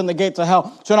church and the gates of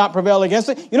hell shall not prevail against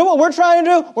it. You know what we're trying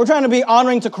to do? We're trying to be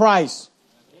honoring to Christ.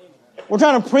 We're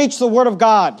trying to preach the word of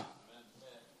God.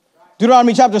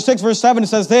 Deuteronomy chapter 6, verse 7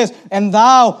 says this, and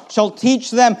thou shalt teach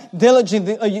them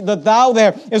diligently. The thou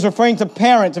there is referring to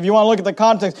parents, if you want to look at the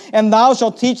context. And thou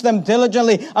shalt teach them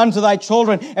diligently unto thy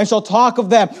children, and shalt talk of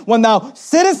them when thou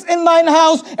sittest in thine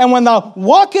house, and when thou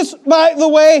walkest by the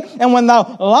way, and when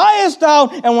thou liest down,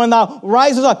 and when thou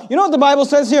risest up. You know what the Bible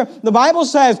says here? The Bible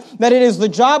says that it is the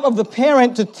job of the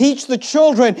parent to teach the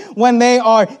children when they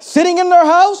are sitting in their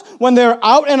house, when they're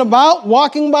out and about,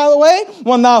 walking by the way,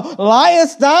 when thou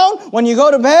liest down, when you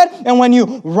go to bed, and when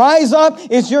you rise up.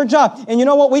 It's your job. And you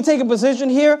know what? We take a position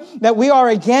here that we are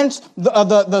against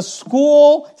the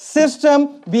school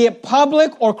system, be it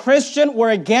public or Christian. We're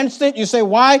against it. You say,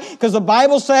 why? Because the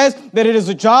Bible says that it is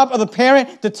the job of the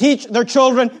parent to teach their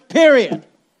children, period.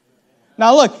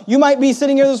 Now look, you might be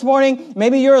sitting here this morning,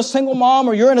 maybe you're a single mom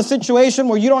or you're in a situation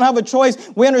where you don't have a choice.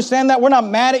 We understand that. We're not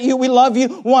mad at you. We love you.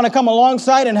 We want to come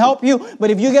alongside and help you.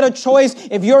 But if you get a choice,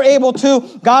 if you're able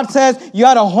to, God says you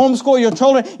got to homeschool your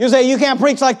children. You say, you can't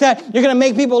preach like that. You're going to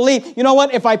make people leave. You know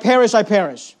what? If I perish, I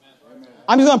perish.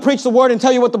 I'm just going to preach the word and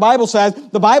tell you what the Bible says.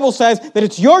 The Bible says that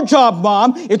it's your job,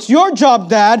 mom, it's your job,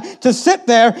 dad, to sit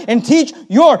there and teach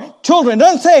your children. It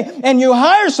doesn't say, and you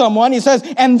hire someone. He says,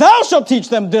 and thou shalt teach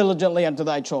them diligently unto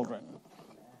thy children.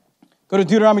 Go to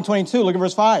Deuteronomy 22, look at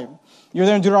verse 5. You're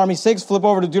there in Deuteronomy 6, flip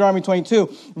over to Deuteronomy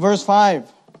 22, verse 5.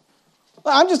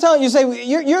 I'm just telling you, say,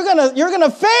 you're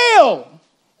gonna fail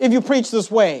if you preach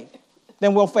this way.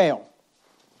 Then we'll fail.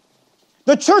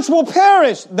 The church will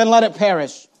perish, then let it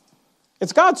perish.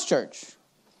 It's God's church.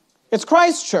 It's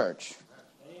Christ's church.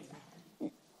 You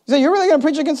You say, you're really going to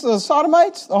preach against the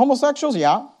sodomites, the homosexuals?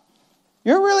 Yeah.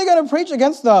 You're really going to preach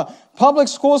against the public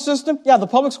school system? Yeah, the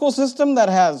public school system that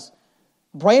has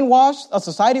brainwashed a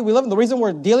society we live in. The reason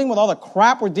we're dealing with all the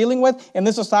crap we're dealing with in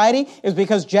this society is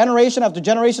because generation after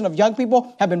generation of young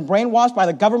people have been brainwashed by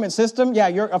the government system. Yeah,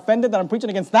 you're offended that I'm preaching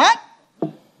against that?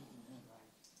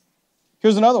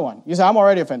 Here's another one. You say, I'm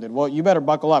already offended. Well, you better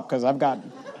buckle up because I've got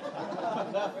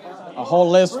a whole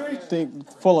list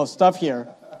full of stuff here.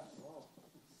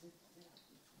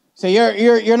 So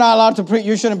you're not allowed to preach.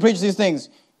 You shouldn't preach these things.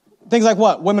 Things like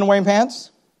what? Women wearing pants?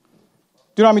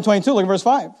 Deuteronomy 22, look at verse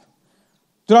 5.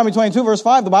 Deuteronomy 22, verse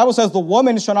 5, the Bible says, the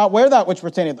woman shall not wear that which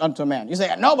pertaineth unto a man. You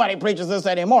say, nobody preaches this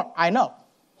anymore. I know.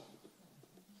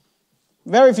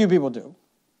 Very few people do.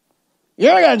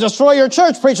 You're going to destroy your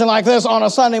church preaching like this on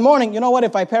a Sunday morning. You know what?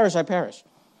 If I perish, I perish.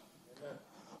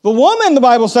 The woman, the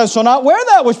Bible says, shall not wear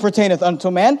that which pertaineth unto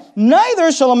a man,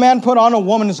 neither shall a man put on a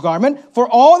woman's garment, for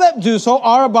all that do so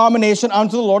are abomination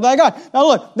unto the Lord thy God. Now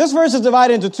look, this verse is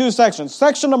divided into two sections.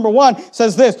 Section number 1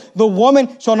 says this, the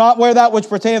woman shall not wear that which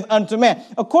pertaineth unto man.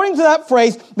 According to that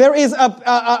phrase, there is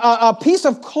a piece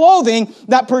of clothing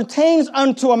that pertains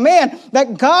unto a man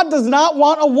that God does not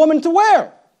want a woman to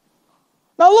wear.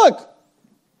 Now look,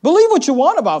 believe what you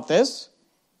want about this.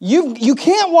 You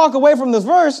can't walk away from this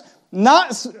verse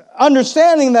not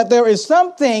understanding that there is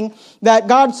something that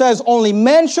God says only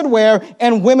men should wear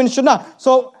and women should not.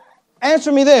 So answer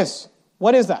me this.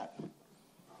 What is that?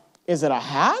 Is it a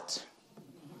hat?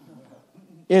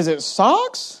 Is it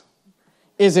socks?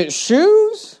 Is it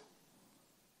shoes?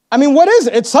 I mean, what is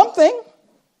it? It's something.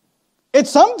 It's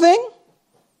something.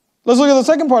 Let's look at the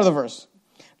second part of the verse.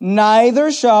 Neither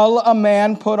shall a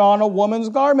man put on a woman's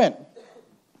garment.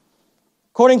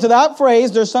 According to that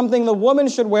phrase, there's something the woman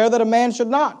should wear that a man should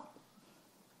not.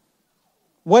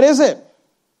 What is it?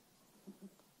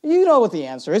 You know what the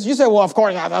answer is. You say, well, of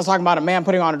course, that's talking about a man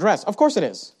putting on a dress. Of course it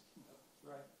is.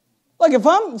 Like if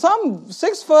some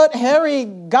 6-foot hairy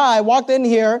guy walked in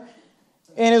here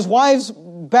in his wife's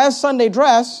best Sunday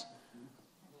dress,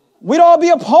 we'd all be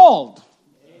appalled.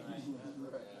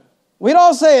 We'd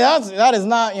all say, that is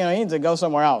not, you need to go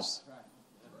somewhere else.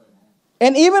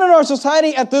 And even in our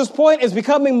society at this point, it's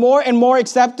becoming more and more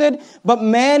accepted. But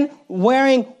men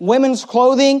wearing women's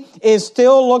clothing is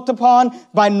still looked upon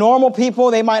by normal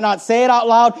people. They might not say it out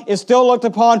loud. It's still looked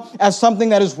upon as something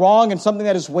that is wrong and something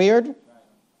that is weird.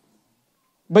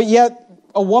 But yet,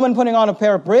 a woman putting on a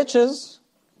pair of breeches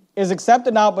is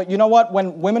accepted now. But you know what?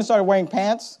 When women started wearing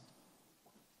pants,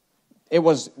 it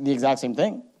was the exact same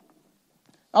thing.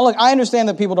 Now look, I understand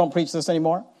that people don't preach this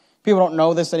anymore. People don't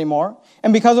know this anymore.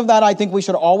 And because of that, I think we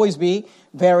should always be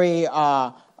very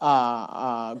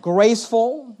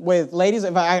graceful with ladies.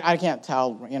 If I can't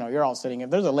tell, you're all sitting.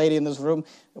 If there's a lady in this room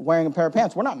wearing a pair of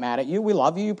pants, we're not mad at you. We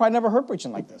love you. You probably never heard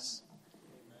preaching like this.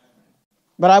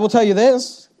 But I will tell you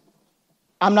this.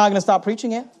 I'm not going to stop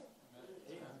preaching it.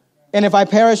 And if I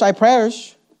perish, I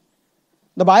perish.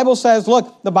 The Bible says,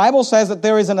 that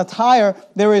there is an attire,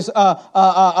 there is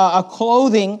a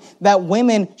clothing that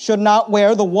women should not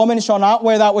wear. The woman shall not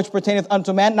wear that which pertaineth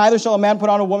unto man. Neither shall a man put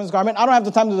on a woman's garment. I don't have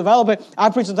the time to develop it.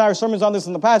 I've preached entire sermons on this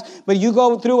in the past. But you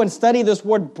go through and study this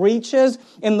word breeches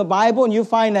in the Bible, and you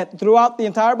find that throughout the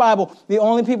entire Bible, the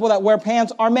only people that wear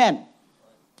pants are men.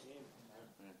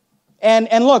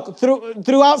 And look,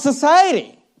 throughout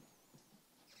society,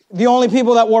 the only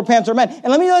people that wore pants are men. And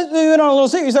let me let you in on a little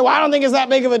secret. You say, well, I don't think it's that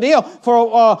big of a deal for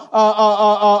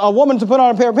a woman to put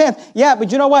on a pair of pants. Yeah,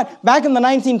 but you know what? Back in the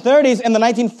 1930s and the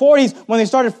 1940s, when they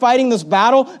started fighting this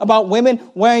battle about women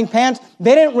wearing pants,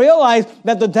 they didn't realize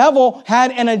that the devil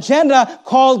had an agenda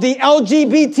called the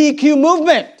LGBTQ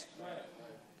movement.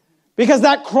 Because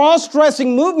that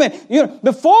cross-dressing movement,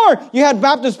 before you had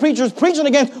Baptist preachers preaching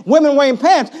against women wearing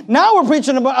pants, now we're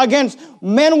preaching against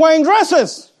men wearing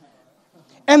dresses.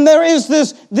 And there is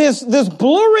this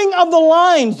blurring of the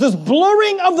lines, this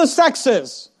blurring of the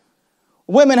sexes.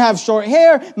 Women have short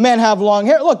hair, men have long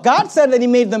hair. Look, God said that He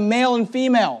made them male and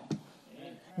female.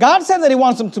 God said that He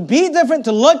wants them to be different,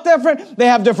 to look different. They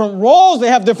have different roles. They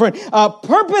have different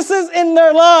purposes in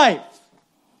their life.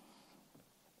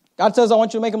 God says, I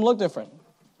want you to make them look different.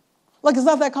 Look, it's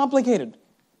not that complicated.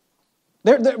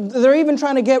 They're even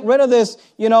trying to get rid of this,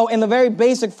 in the very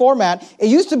basic format. It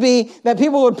used to be that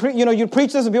people would, you'd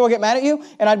preach this and people would get mad at you,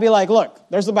 and I'd be like, look,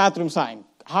 there's the bathroom sign.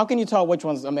 How can you tell which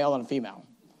one's a male and a female?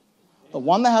 The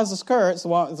one that has the skirt is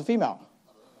the female.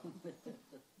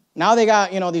 Now they got,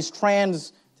 these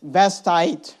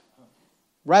transvestite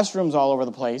restrooms all over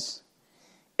the place.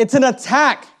 It's an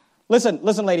attack. Listen,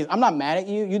 ladies, I'm not mad at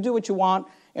you. You do what you want.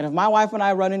 And if my wife and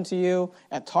I run into you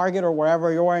at Target or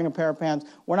wherever, you're wearing a pair of pants,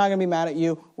 we're not going to be mad at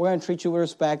you. We're going to treat you with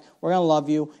respect. We're going to love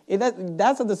you.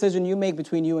 That's a decision you make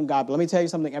between you and God. But let me tell you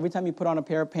something. Every time you put on a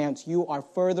pair of pants, you are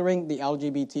furthering the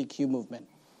LGBTQ movement.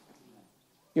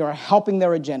 You are helping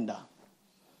their agenda.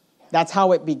 That's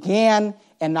how it began,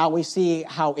 and now we see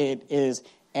how it is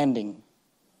ending.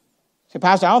 Say,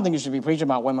 Pastor, I don't think you should be preaching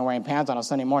about women wearing pants on a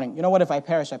Sunday morning. You know what? If I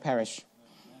perish, I perish.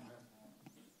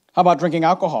 How about drinking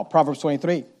alcohol? Proverbs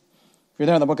 23. If you're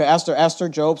there in the book of Esther,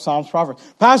 Job, Psalms, Proverbs.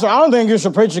 Pastor, I don't think you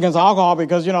should preach against alcohol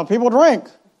because, people drink.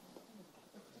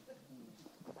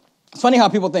 It's funny how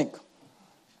people think.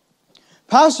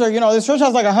 Pastor, this church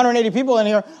has like 180 people in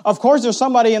here. Of course, there's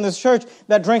somebody in this church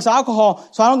that drinks alcohol,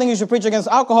 so I don't think you should preach against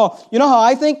alcohol. You know how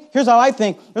I think? Here's how I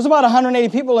think. There's about 180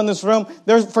 people in this room.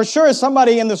 There's for sure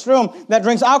somebody in this room that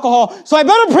drinks alcohol, so I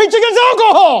better preach against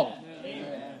alcohol.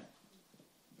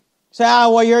 Say,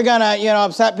 you're going to,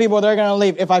 upset people. They're going to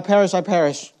leave. If I perish, I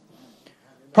perish.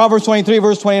 Proverbs 23,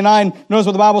 verse 29. Notice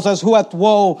what the Bible says. Who hath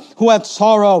woe? Who hath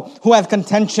sorrow? Who hath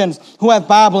contentions? Who hath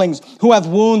babblings? Who hath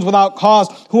wounds without cause?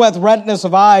 Who hath redness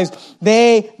of eyes?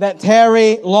 They that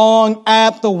tarry long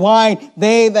at the wine.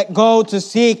 They that go to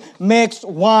seek mixed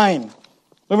wine. Look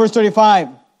at verse 35.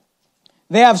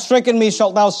 They have stricken me,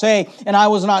 shalt thou say, and I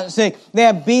was not sick. They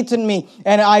have beaten me,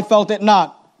 and I felt it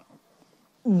not.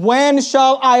 When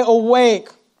shall I awake?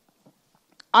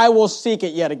 I will seek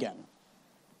it yet again.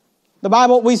 The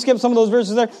Bible, we skip some of those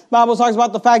verses there. The Bible talks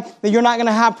about the fact that you're not going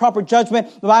to have proper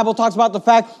judgment. The Bible talks about the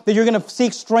fact that you're going to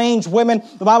seek strange women.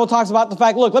 The Bible talks about the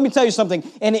fact, look, let me tell you something.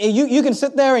 And you can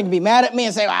sit there and be mad at me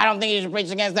and say, I don't think you should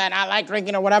preach against that. I like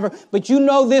drinking or whatever. But you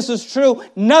know this is true.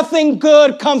 Nothing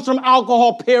good comes from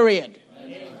alcohol, period.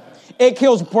 Amen. It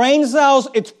kills brain cells.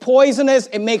 It's poisonous.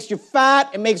 It makes you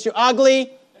fat. It makes you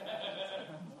ugly.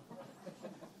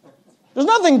 There's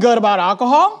nothing good about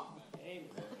alcohol.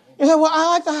 You say, I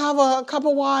like to have a cup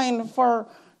of wine for,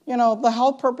 the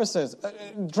health purposes.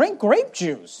 Drink grape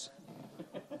juice.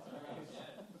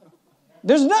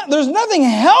 There's nothing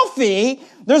healthy.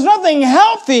 There's nothing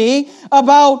healthy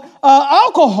about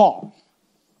alcohol.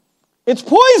 It's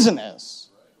poisonous.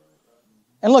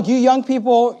 And look, you young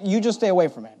people, you just stay away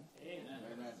from it.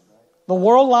 The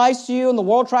world lies to you, and the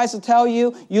world tries to tell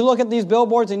you. You look at these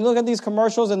billboards and you look at these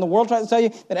commercials, and the world tries to tell you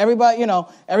that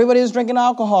everybody is drinking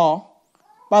alcohol.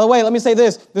 By the way, let me say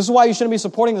this. This is why you shouldn't be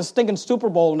supporting the stinking Super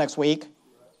Bowl next week,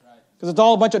 because it's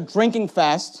all a bunch of drinking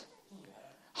fest.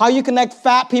 How you connect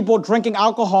fat people drinking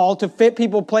alcohol to fit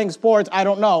people playing sports, I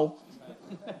don't know.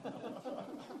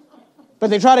 But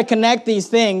they try to connect these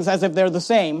things as if they're the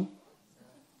same.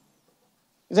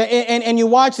 And you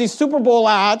watch these Super Bowl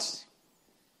ads.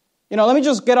 Let me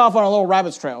just get off on a little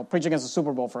rabbit's trail, preach against the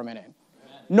Super Bowl for a minute.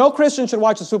 No Christian should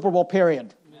watch the Super Bowl,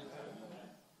 period.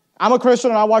 I'm a Christian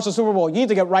and I watch the Super Bowl. You need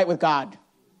to get right with God.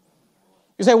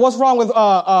 You say, what's wrong with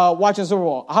watching the Super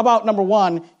Bowl? How about number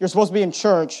one, you're supposed to be in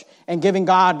church and giving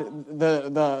God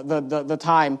the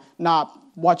time, not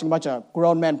watching a bunch of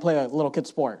grown men play a little kid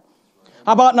sport.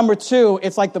 How about number two,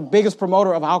 it's like the biggest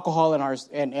promoter of alcohol in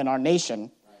our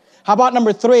nation. How about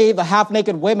number three, the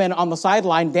half-naked women on the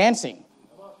sideline dancing?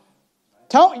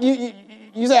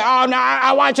 You say, oh, no,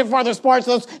 I watch it for the sports.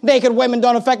 Those naked women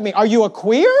don't affect me. Are you a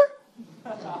queer?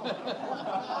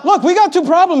 Look, we got two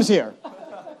problems here.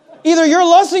 Either you're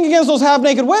lusting against those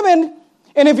half-naked women,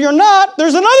 and if you're not,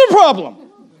 there's another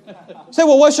problem. Say,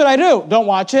 well, what should I do? Don't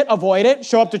watch it, avoid it,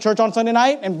 show up to church on Sunday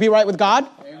night, and be right with God.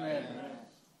 Amen.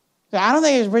 Say, I don't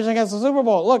think he's preaching against the Super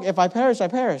Bowl. Look, if I perish, I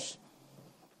perish.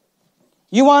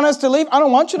 You want us to leave? I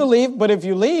don't want you to leave, but if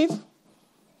you leave,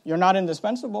 you're not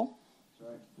indispensable.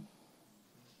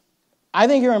 I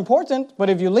think you're important, but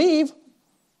if you leave,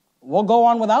 we'll go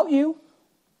on without you.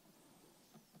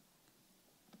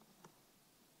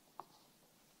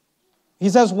 He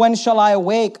says, when shall I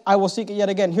awake? I will seek it yet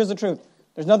again. Here's the truth.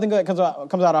 There's nothing good that comes out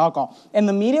of alcohol. And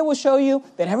the media will show you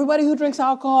that everybody who drinks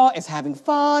alcohol is having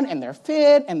fun, and they're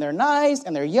fit, and they're nice,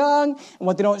 and they're young. And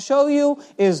what they don't show you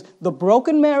is the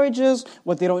broken marriages.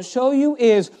 What they don't show you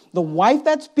is the wife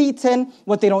that's beaten.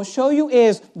 What they don't show you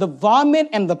is the vomit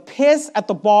and the piss at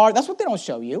the bar. That's what they don't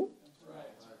show you.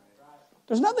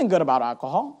 There's nothing good about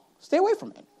alcohol. Stay away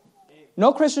from it.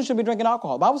 No Christian should be drinking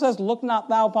alcohol. The Bible says, look not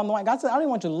thou upon the wine. God said, I don't even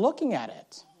want you looking at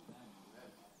it.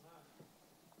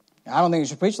 I don't think you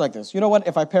should preach like this. You know what?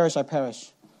 If I perish, I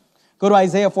perish. Go to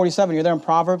Isaiah 47. You're there in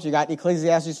Proverbs. You got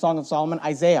Ecclesiastes, Song of Solomon,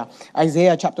 Isaiah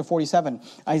chapter 47.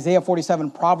 Isaiah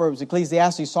 47, Proverbs,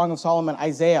 Ecclesiastes, Song of Solomon,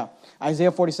 Isaiah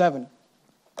 47.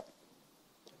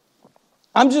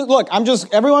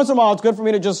 Every once in a while, it's good for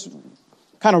me to just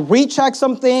kind of recheck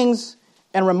some things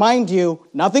and remind you,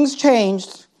 nothing's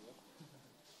changed.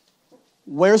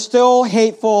 we're still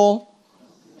hateful.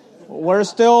 We're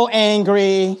still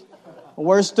angry.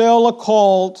 We're still a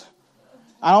cult.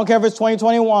 I don't care if it's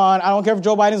 2021. I don't care if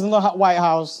Joe Biden's in the White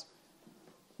House.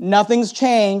 Nothing's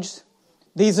changed.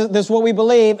 This is what we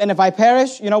believe. And if I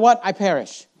perish, you know what? I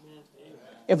perish.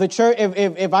 If the church,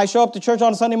 if I show up to church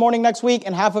on Sunday morning next week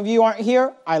and half of you aren't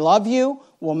here, I love you.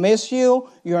 We'll miss you.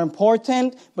 You're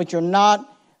important, but you're not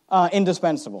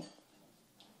indispensable.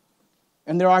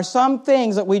 And there are some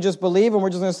things that we just believe, and we're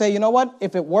just going to say, you know what?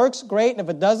 If it works, great. And if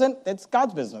it doesn't, it's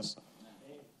God's business.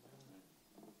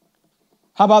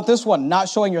 How about this one? Not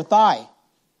showing your thigh.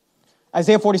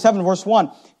 Isaiah 47, verse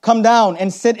 1. Come down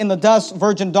and sit in the dust,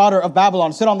 virgin daughter of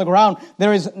Babylon. Sit on the ground.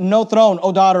 There is no throne,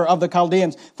 O daughter of the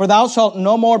Chaldeans. For thou shalt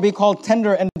no more be called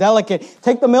tender and delicate.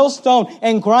 Take the millstone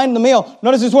and grind the meal.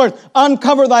 Notice these words.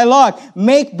 Uncover thy lock.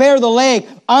 Make bare the leg.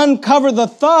 Uncover the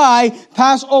thigh.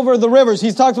 Pass over the rivers.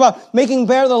 He talks about making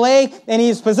bare the leg. And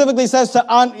he specifically says,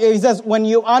 when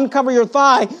you uncover your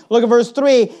thigh, look at verse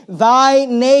 3. Thy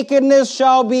nakedness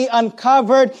shall be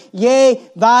uncovered. Yea,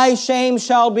 thy shame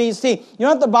shall be seen. You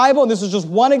know what the Bible, and this is just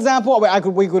one example.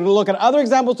 We could look at other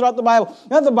examples throughout the Bible. You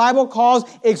know what the Bible calls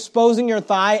exposing your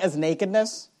thigh as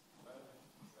nakedness?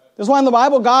 That's why in the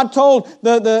Bible, God told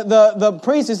the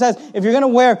priest, he says, if you're going to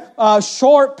wear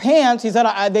short pants, he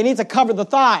said, they need to cover the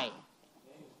thigh.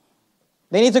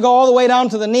 They need to go all the way down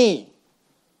to the knee.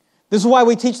 This is why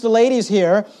we teach the ladies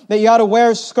here that you ought to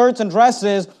wear skirts and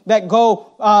dresses that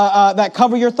that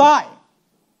cover your thigh.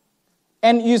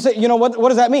 And you say, you know, what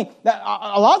does that mean?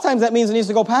 A lot of times that means it needs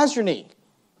to go past your knee.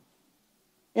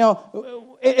 You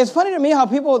know, it's funny to me how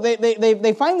people,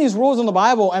 they find these rules in the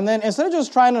Bible, and then instead of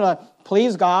just trying to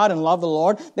please God and love the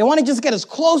Lord, they want to just get as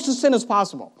close to sin as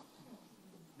possible.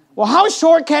 Well, how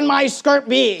short can my skirt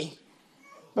be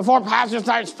before pastor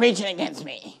starts preaching against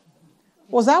me?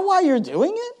 Well, is that why you're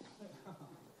doing it?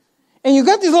 And you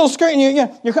got these little skirts, and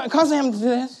you're constantly having to do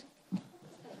this.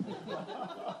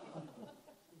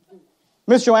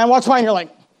 Miss Joanne walks by and you're like,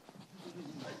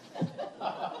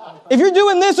 if you're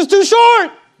doing this, it's too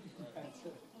short.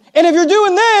 And if you're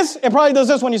doing this, it probably does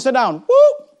this when you sit down.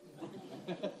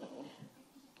 Woo!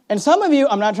 And some of you,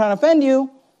 I'm not trying to offend you,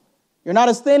 you're not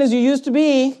as thin as you used to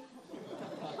be.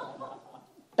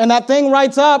 And that thing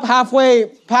writes up halfway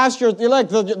past your leg.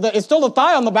 It's still the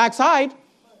thigh on the back side.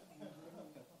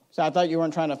 So I thought you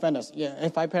weren't trying to offend us. Yeah,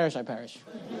 if I perish, I perish.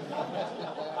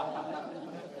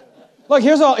 Look,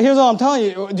 here's all I'm telling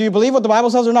you. Do you believe what the Bible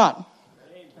says or not?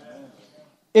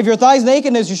 If your thigh's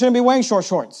nakedness, you shouldn't be wearing short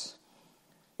shorts.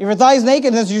 If your thigh's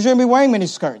nakedness, you shouldn't be wearing mini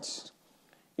skirts.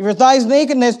 If your thigh's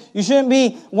nakedness, you shouldn't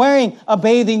be wearing a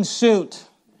bathing suit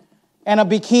and a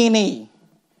bikini.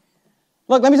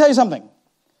 Look, let me tell you something.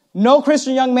 No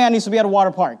Christian young man needs to be at a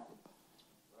water park.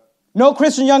 No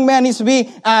Christian young man needs to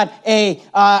be at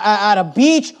a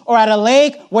beach or at a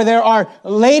lake where there are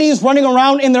ladies running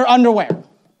around in their underwear.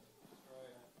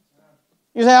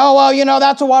 You say, oh, well, you know,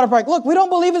 that's a water park. Look, we don't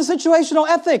believe in situational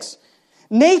ethics.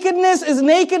 Nakedness is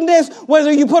nakedness,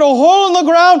 whether you put a hole in the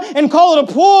ground and call it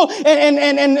a pool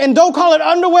and don't call it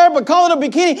underwear, but call it a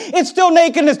bikini. It's still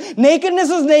nakedness. Nakedness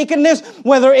is nakedness,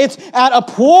 whether it's at a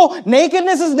pool.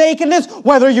 Nakedness is nakedness,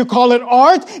 whether you call it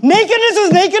art. Nakedness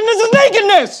is nakedness is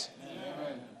nakedness.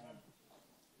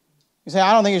 You say,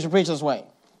 I don't think you should preach this way.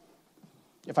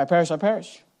 If I perish, I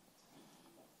perish.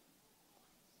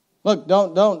 Look,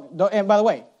 don't, and by the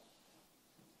way,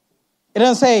 it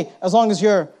doesn't say as long as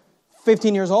you're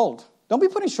 15 years old. Don't be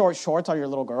putting short shorts on your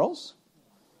little girls.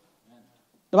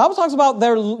 The Bible talks about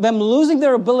them losing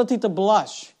their ability to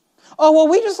blush. Oh, well,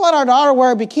 we just let our daughter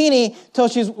wear a bikini till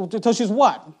she's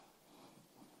what?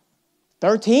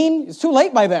 13? It's too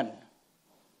late by then.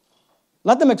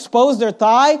 Let them expose their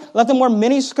thigh. Let them wear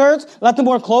mini skirts. Let them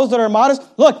wear clothes that are modest.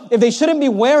 Look, if they shouldn't be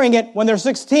wearing it when they're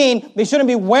 16, they shouldn't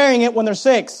be wearing it when they're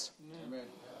 6.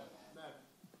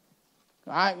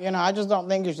 I just don't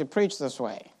think you should preach this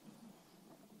way.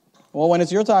 Well, when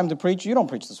it's your time to preach, you don't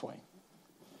preach this way.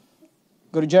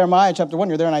 Go to Jeremiah chapter 1.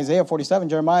 You're there in Isaiah 47.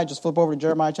 Jeremiah, just flip over to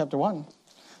Jeremiah chapter 1.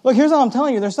 Look, here's how I'm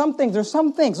telling you. There's some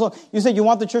things. Look, you said you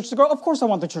want the church to grow? Of course I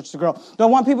want the church to grow. Do I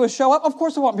want people to show up? Of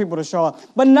course I want people to show up.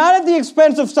 But not at the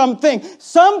expense of some things.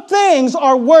 Some things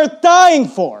are worth dying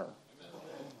for.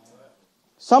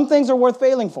 Some things are worth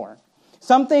failing for.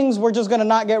 Some things we're just going to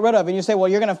not get rid of. And you say, well,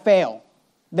 you're going to fail.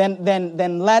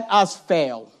 Then let us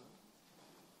fail.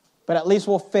 But at least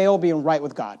we'll fail being right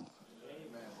with God.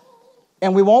 Amen.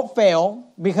 And we won't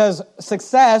fail because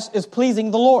success is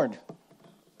pleasing the Lord.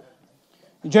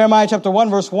 Jeremiah chapter 1,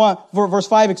 verse 5,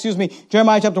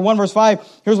 Jeremiah chapter 1, verse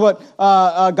 5. Here's what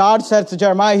God said to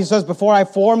Jeremiah. He says, before I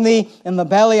formed thee in the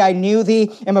belly, I knew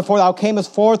thee. And before thou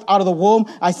camest forth out of the womb,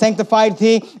 I sanctified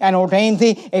thee and ordained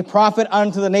thee a prophet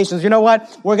unto the nations. You know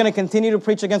what? We're going to continue to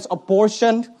preach against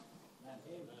abortion.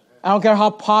 I don't care how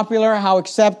popular, how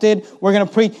accepted. We're going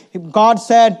to preach. God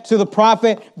said to the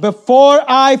prophet, before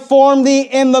I formed thee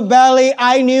in the belly,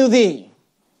 I knew thee.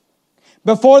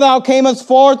 Before thou camest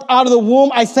forth out of the womb,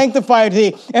 I sanctified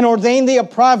thee and ordained thee a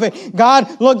prophet.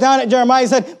 God looked down at Jeremiah and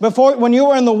said, when you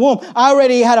were in the womb, I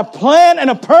already had a plan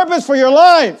and a purpose for your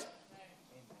life.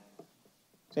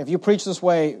 So if you preach this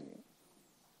way,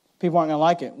 people aren't going to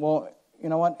like it. Well, you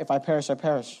know what? If I perish, I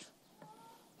perish.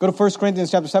 Go to 1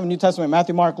 Corinthians chapter 7, New Testament,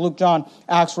 Matthew, Mark, Luke, John,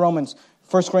 Acts, Romans,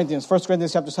 1 Corinthians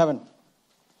chapter 7.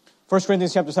 1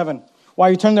 Corinthians chapter 7. While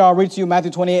you turn there, I'll read to you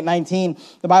Matthew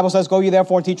 28:19. The Bible says, go ye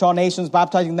therefore and teach all nations,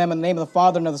 baptizing them in the name of the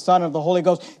Father and of the Son and of the Holy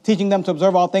Ghost, teaching them to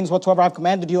observe all things whatsoever I've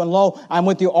commanded you. And lo, I'm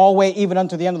with you always, even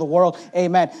unto the end of the world.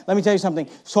 Amen. Let me tell you something.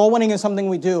 Soul winning is something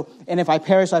we do. And if I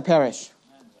perish, I perish.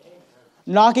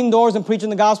 Knocking doors and preaching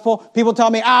the gospel. People tell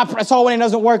me, soul winning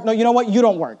doesn't work. No, you know what? You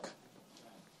don't work.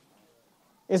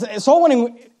 Soul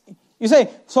winning, you say,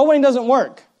 soul winning doesn't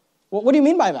work. Well, what do you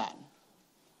mean by that?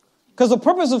 Because the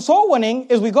purpose of soul winning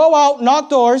is we go out, knock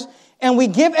doors, and we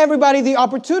give everybody the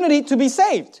opportunity to be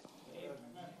saved.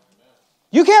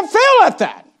 You can't fail at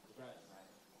that.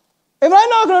 If I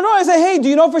knock on the door and I say, hey, do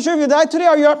you know for sure if you died today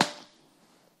or you're...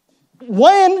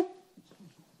 When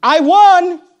I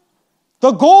won,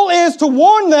 the goal is to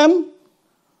warn them.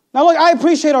 Now, look, I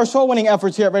appreciate our soul-winning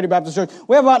efforts here at Ready Baptist Church.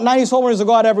 We have about 90 soul winners that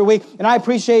go out every week, and I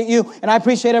appreciate you, and I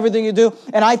appreciate everything you do,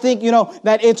 and I think,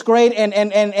 that it's great,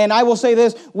 and I will say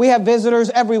this, we have visitors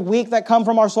every week that come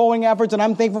from our soul-winning efforts, and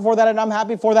I'm thankful for that, and I'm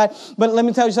happy for that, but let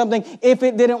me tell you something, if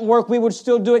it didn't work, we would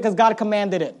still do it because God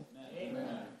commanded it. Amen.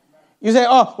 You say,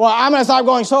 I'm going to start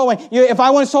going soul-winning. If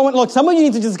I went soul-winning, look, some of you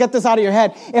need to just get this out of your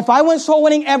head. If I went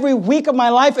soul-winning every week of my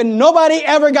life and nobody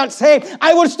ever got saved,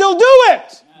 I would still do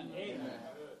it.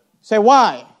 Say,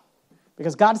 why?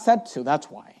 Because God said to, that's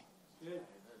why.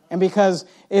 And because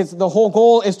the whole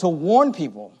goal is to warn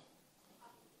people.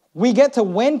 We get to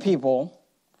win people,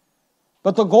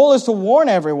 but the goal is to warn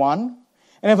everyone.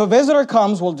 And if a visitor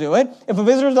comes, we'll do it. If a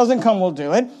visitor doesn't come, we'll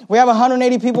do it. We have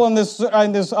 180 people in this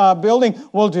building,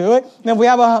 we'll do it. And if we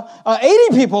have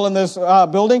 80 people in this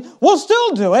building, we'll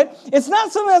still do it. It's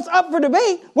not something that's up for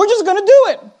debate. We're just going to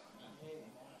do it.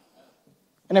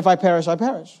 And if I perish, I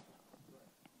perish.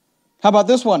 How about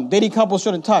this one? Dating couples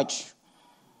shouldn't touch.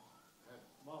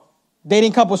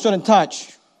 Dating couples shouldn't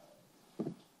touch.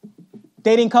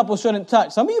 Dating couples shouldn't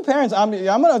touch. Some of you parents, I'm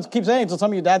going to keep saying it until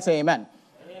some of you dads say amen.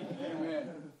 Amen.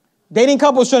 Dating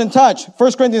couples shouldn't touch.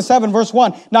 1 Corinthians 7, verse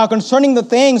 1. Now concerning the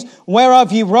things whereof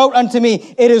he wrote unto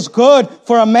me, it is good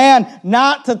for a man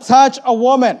not to touch a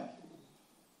woman.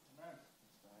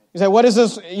 You say, what is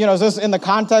this? Is this in the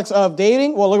context of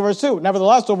dating? Well, look at verse 2.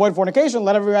 Nevertheless, to avoid fornication,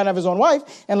 let every man have his own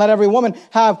wife, and let every woman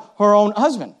have her own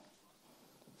husband.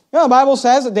 The Bible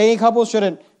says that dating couples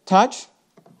shouldn't touch.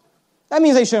 That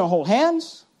means they shouldn't hold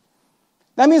hands.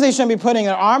 That means they shouldn't be putting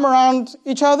an arm around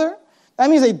each other. That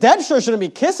means they dead sure shouldn't be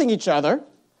kissing each other.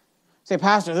 Say,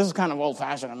 Pastor, this is kind of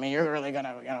old-fashioned. I mean, you're really going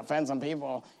to offend some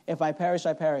people. If I perish,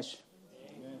 I perish.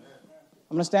 Amen.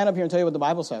 I'm going to stand up here and tell you what the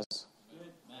Bible says.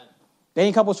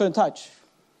 Dating couples shouldn't touch.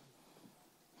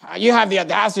 You have the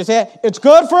audacity to say it. It's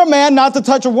good for a man not to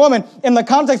touch a woman in the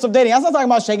context of dating. I'm not talking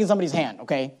about shaking somebody's hand,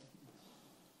 okay?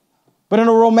 But in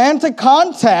a romantic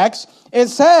context, it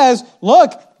says,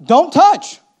 look, don't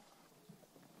touch.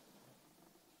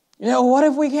 What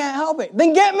if we can't help it?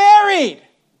 Then get married.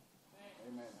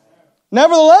 Amen.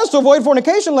 Nevertheless, to avoid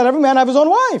fornication, let every man have his own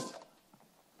wife.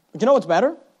 But you know what's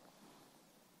better?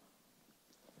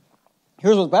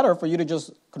 Here's what's better, for you to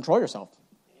just control yourself.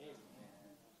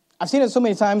 I've seen it so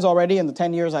many times already in the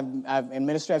 10 years I've in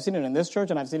ministry. I've seen it in this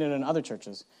church, and I've seen it in other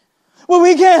churches. Well,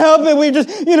 we can't help it. We just,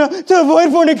 to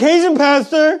avoid fornication,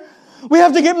 Pastor, we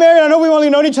have to get married. I know we've only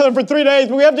known each other for 3 days,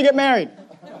 but we have to get married.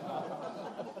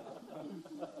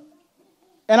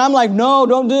 And I'm like, no,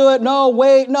 don't do it. No,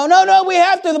 wait. No, we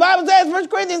have to. The Bible says, 1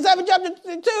 Corinthians 7, chapter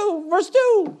 2, verse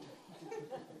 2.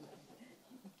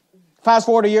 Fast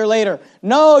forward a year later.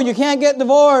 No, you can't get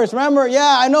divorced. Remember,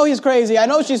 I know he's crazy. I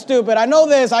know she's stupid. I know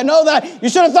this. I know that. You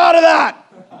should have thought of that.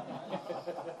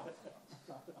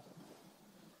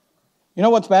 You know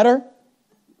what's better?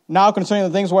 Now concerning the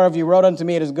things whereof you wrote unto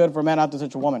me, it is good for a man not to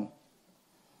touch a woman.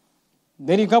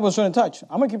 Dating couples shouldn't touch.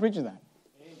 I'm going to keep preaching that.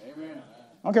 Amen.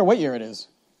 I don't care what year it is.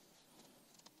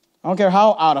 I don't care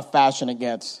how out of fashion it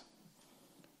gets.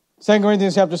 2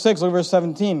 Corinthians chapter 6, look at verse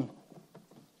 17.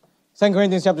 2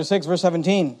 Corinthians chapter 6, verse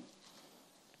 17.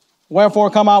 Wherefore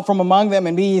come out from among them,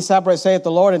 and be ye separate, saith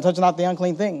the Lord, and touch not the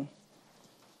unclean thing.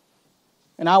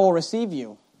 And I will receive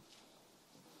you.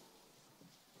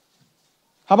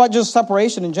 How about just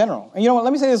separation in general? And you know what?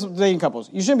 Let me say this to dating couples.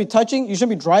 You shouldn't be touching. You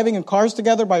shouldn't be driving in cars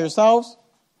together by yourselves.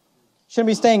 You shouldn't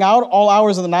be staying out all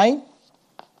hours of the night.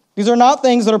 These are not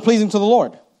things that are pleasing to the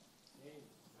Lord.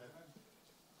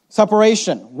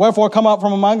 Separation. Wherefore come out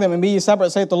from among them, and be ye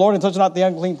separate, saith the Lord, and touch not the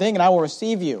unclean thing, and I will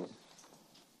receive you.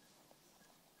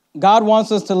 God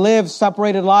wants us to live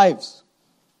separated lives.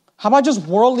 How about just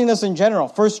worldliness in general?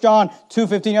 1 John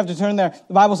 2:15, you have to turn there.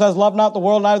 The Bible says, love not the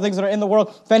world, neither things that are in the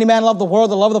world. If any man love the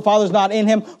world, the love of the Father is not in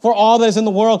him. For all that is in the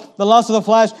world, the lust of the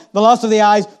flesh, the lust of the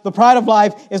eyes, the pride of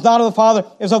life, is not of the Father,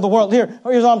 is of the world. Here's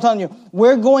what I'm telling you.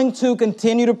 We're going to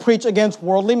continue to preach against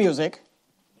worldly music.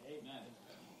 Amen.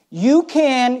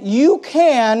 You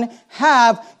can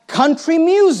have country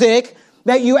music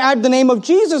that you add the name of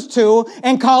Jesus to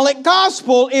and call it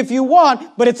gospel if you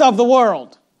want, but it's of the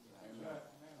world.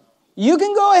 You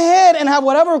can go ahead and have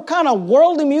whatever kind of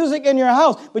worldly music in your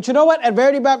house. But you know what? At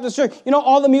Verity Baptist Church, you know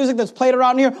all the music that's played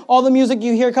around here, all the music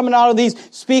you hear coming out of these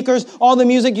speakers, all the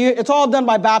music you hear, it's all done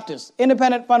by Baptists,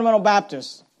 independent fundamental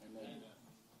Baptists. Amen.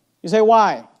 You say,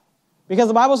 why? Because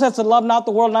the Bible says to love not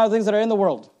the world, not the things that are in the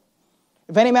world.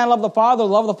 If any man love the Father, the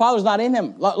love of the Father is not in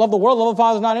him. Love the world, the love of the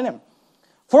Father is not in him.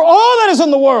 For all that is in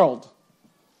the world,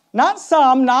 not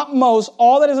some, not most,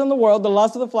 all that is in the world, the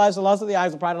lust of the flesh, the lust of the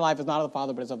eyes, the pride of life is not of the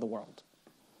Father, but is of the world.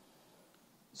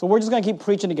 So we're just going to keep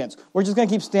preaching against. We're just going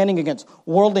to keep standing against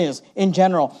worldliness in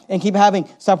general and keep having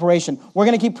separation. We're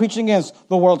going to keep preaching against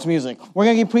the world's music. We're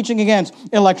going to keep preaching against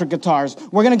electric guitars.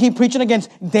 We're going to keep preaching against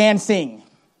dancing.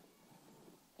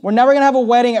 We're never going to have a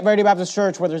wedding at Verity Baptist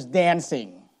Church where there's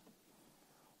dancing.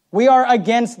 We are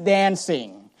against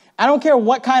dancing. I don't care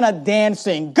what kind of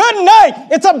dancing. Good night.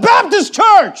 It's a Baptist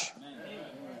church.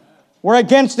 We're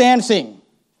against dancing.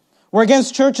 We're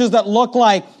against churches that look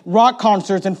like rock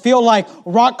concerts and feel like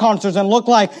rock concerts and look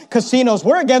like casinos.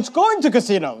 We're against going to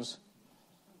casinos.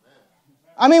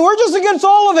 I mean, we're just against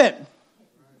all of it.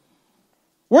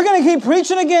 We're going to keep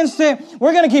preaching against it.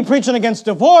 We're going to keep preaching against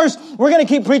divorce. We're going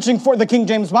to keep preaching for the King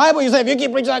James Bible. You say, if you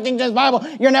keep preaching the King James Bible,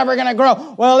 you're never going to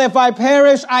grow. Well, if I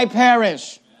perish, I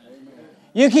perish.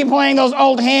 You keep playing those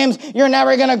old hymns, you're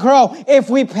never going to grow. If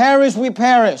we perish, we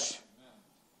perish.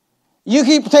 You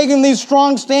keep taking these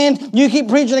strong stands. You keep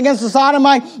preaching against the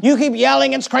sodomite. You keep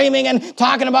yelling and screaming and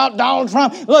talking about Donald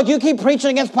Trump. Look, you keep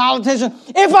preaching against politicians.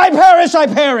 If I perish, I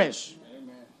perish.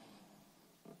 Amen.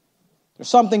 There's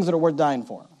some things that are worth dying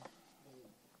for.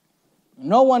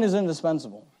 No one is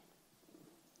indispensable.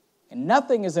 And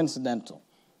nothing is incidental.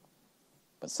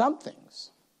 But some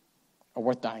things are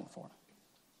worth dying for.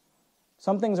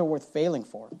 Some things are worth failing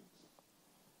for.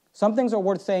 Some things are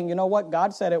worth saying, you know what,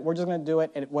 God said it, we're just going to do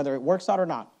it, whether it works out or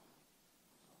not.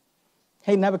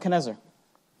 Hey, Nebuchadnezzar,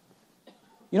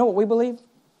 you know what we believe?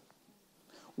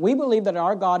 We believe that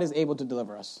our God is able to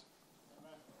deliver us.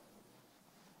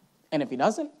 And if he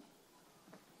doesn't,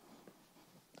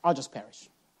 I'll just perish.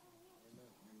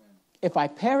 If I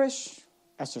perish,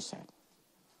 Esther said,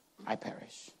 I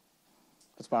perish.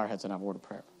 Let's bow our heads and have a word of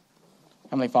prayer.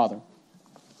 Heavenly Father,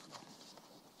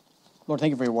 Lord,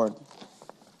 thank you for your word.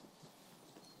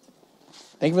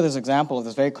 Thank you for this example of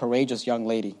this very courageous young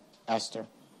lady, Esther.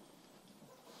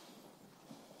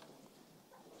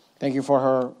 Thank you for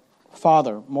her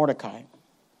father, Mordecai,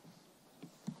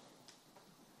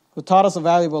 who taught us a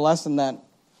valuable lesson that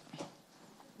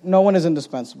no one is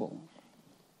indispensable.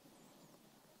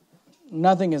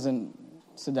 Nothing is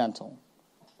incidental.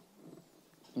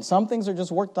 And some things are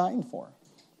just worth dying for.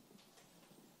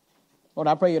 Lord,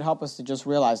 I pray you'd help us to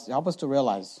realize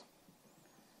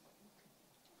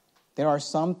there are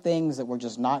some things that we're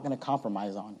just not going to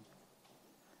compromise on.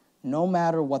 No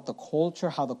matter what the culture,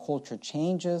 how the culture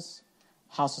changes,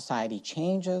 how society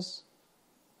changes,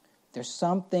 there's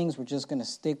some things we're just going to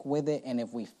stick with it, and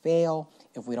if we fail,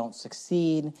 if we don't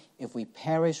succeed, if we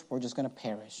perish, we're just going to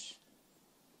perish.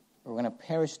 We're going to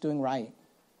perish doing right.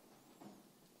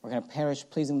 We're going to perish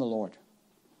pleasing the Lord.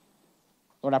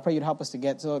 Lord, I pray you'd help us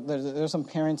to there's some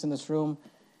parents in this room,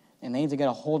 and they need to get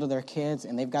a hold of their kids,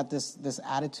 and they've got this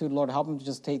attitude. Lord, help them to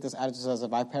just take this attitude that says,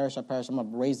 if I perish, I perish. I'm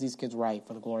going to raise these kids right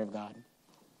for the glory of God.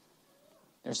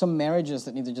 There's some marriages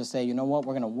that need to just say, you know what,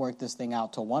 we're going to work this thing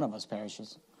out till one of us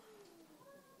perishes.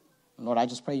 And Lord, I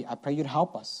pray you'd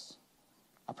help us.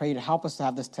 I pray you'd help us to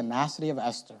have this tenacity of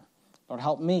Esther. Lord,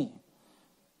 help me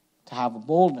to have a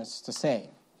boldness to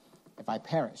say, if I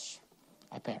perish,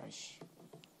 I perish.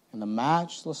 In the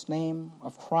matchless name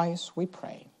of Christ, we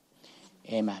pray.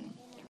 Amen.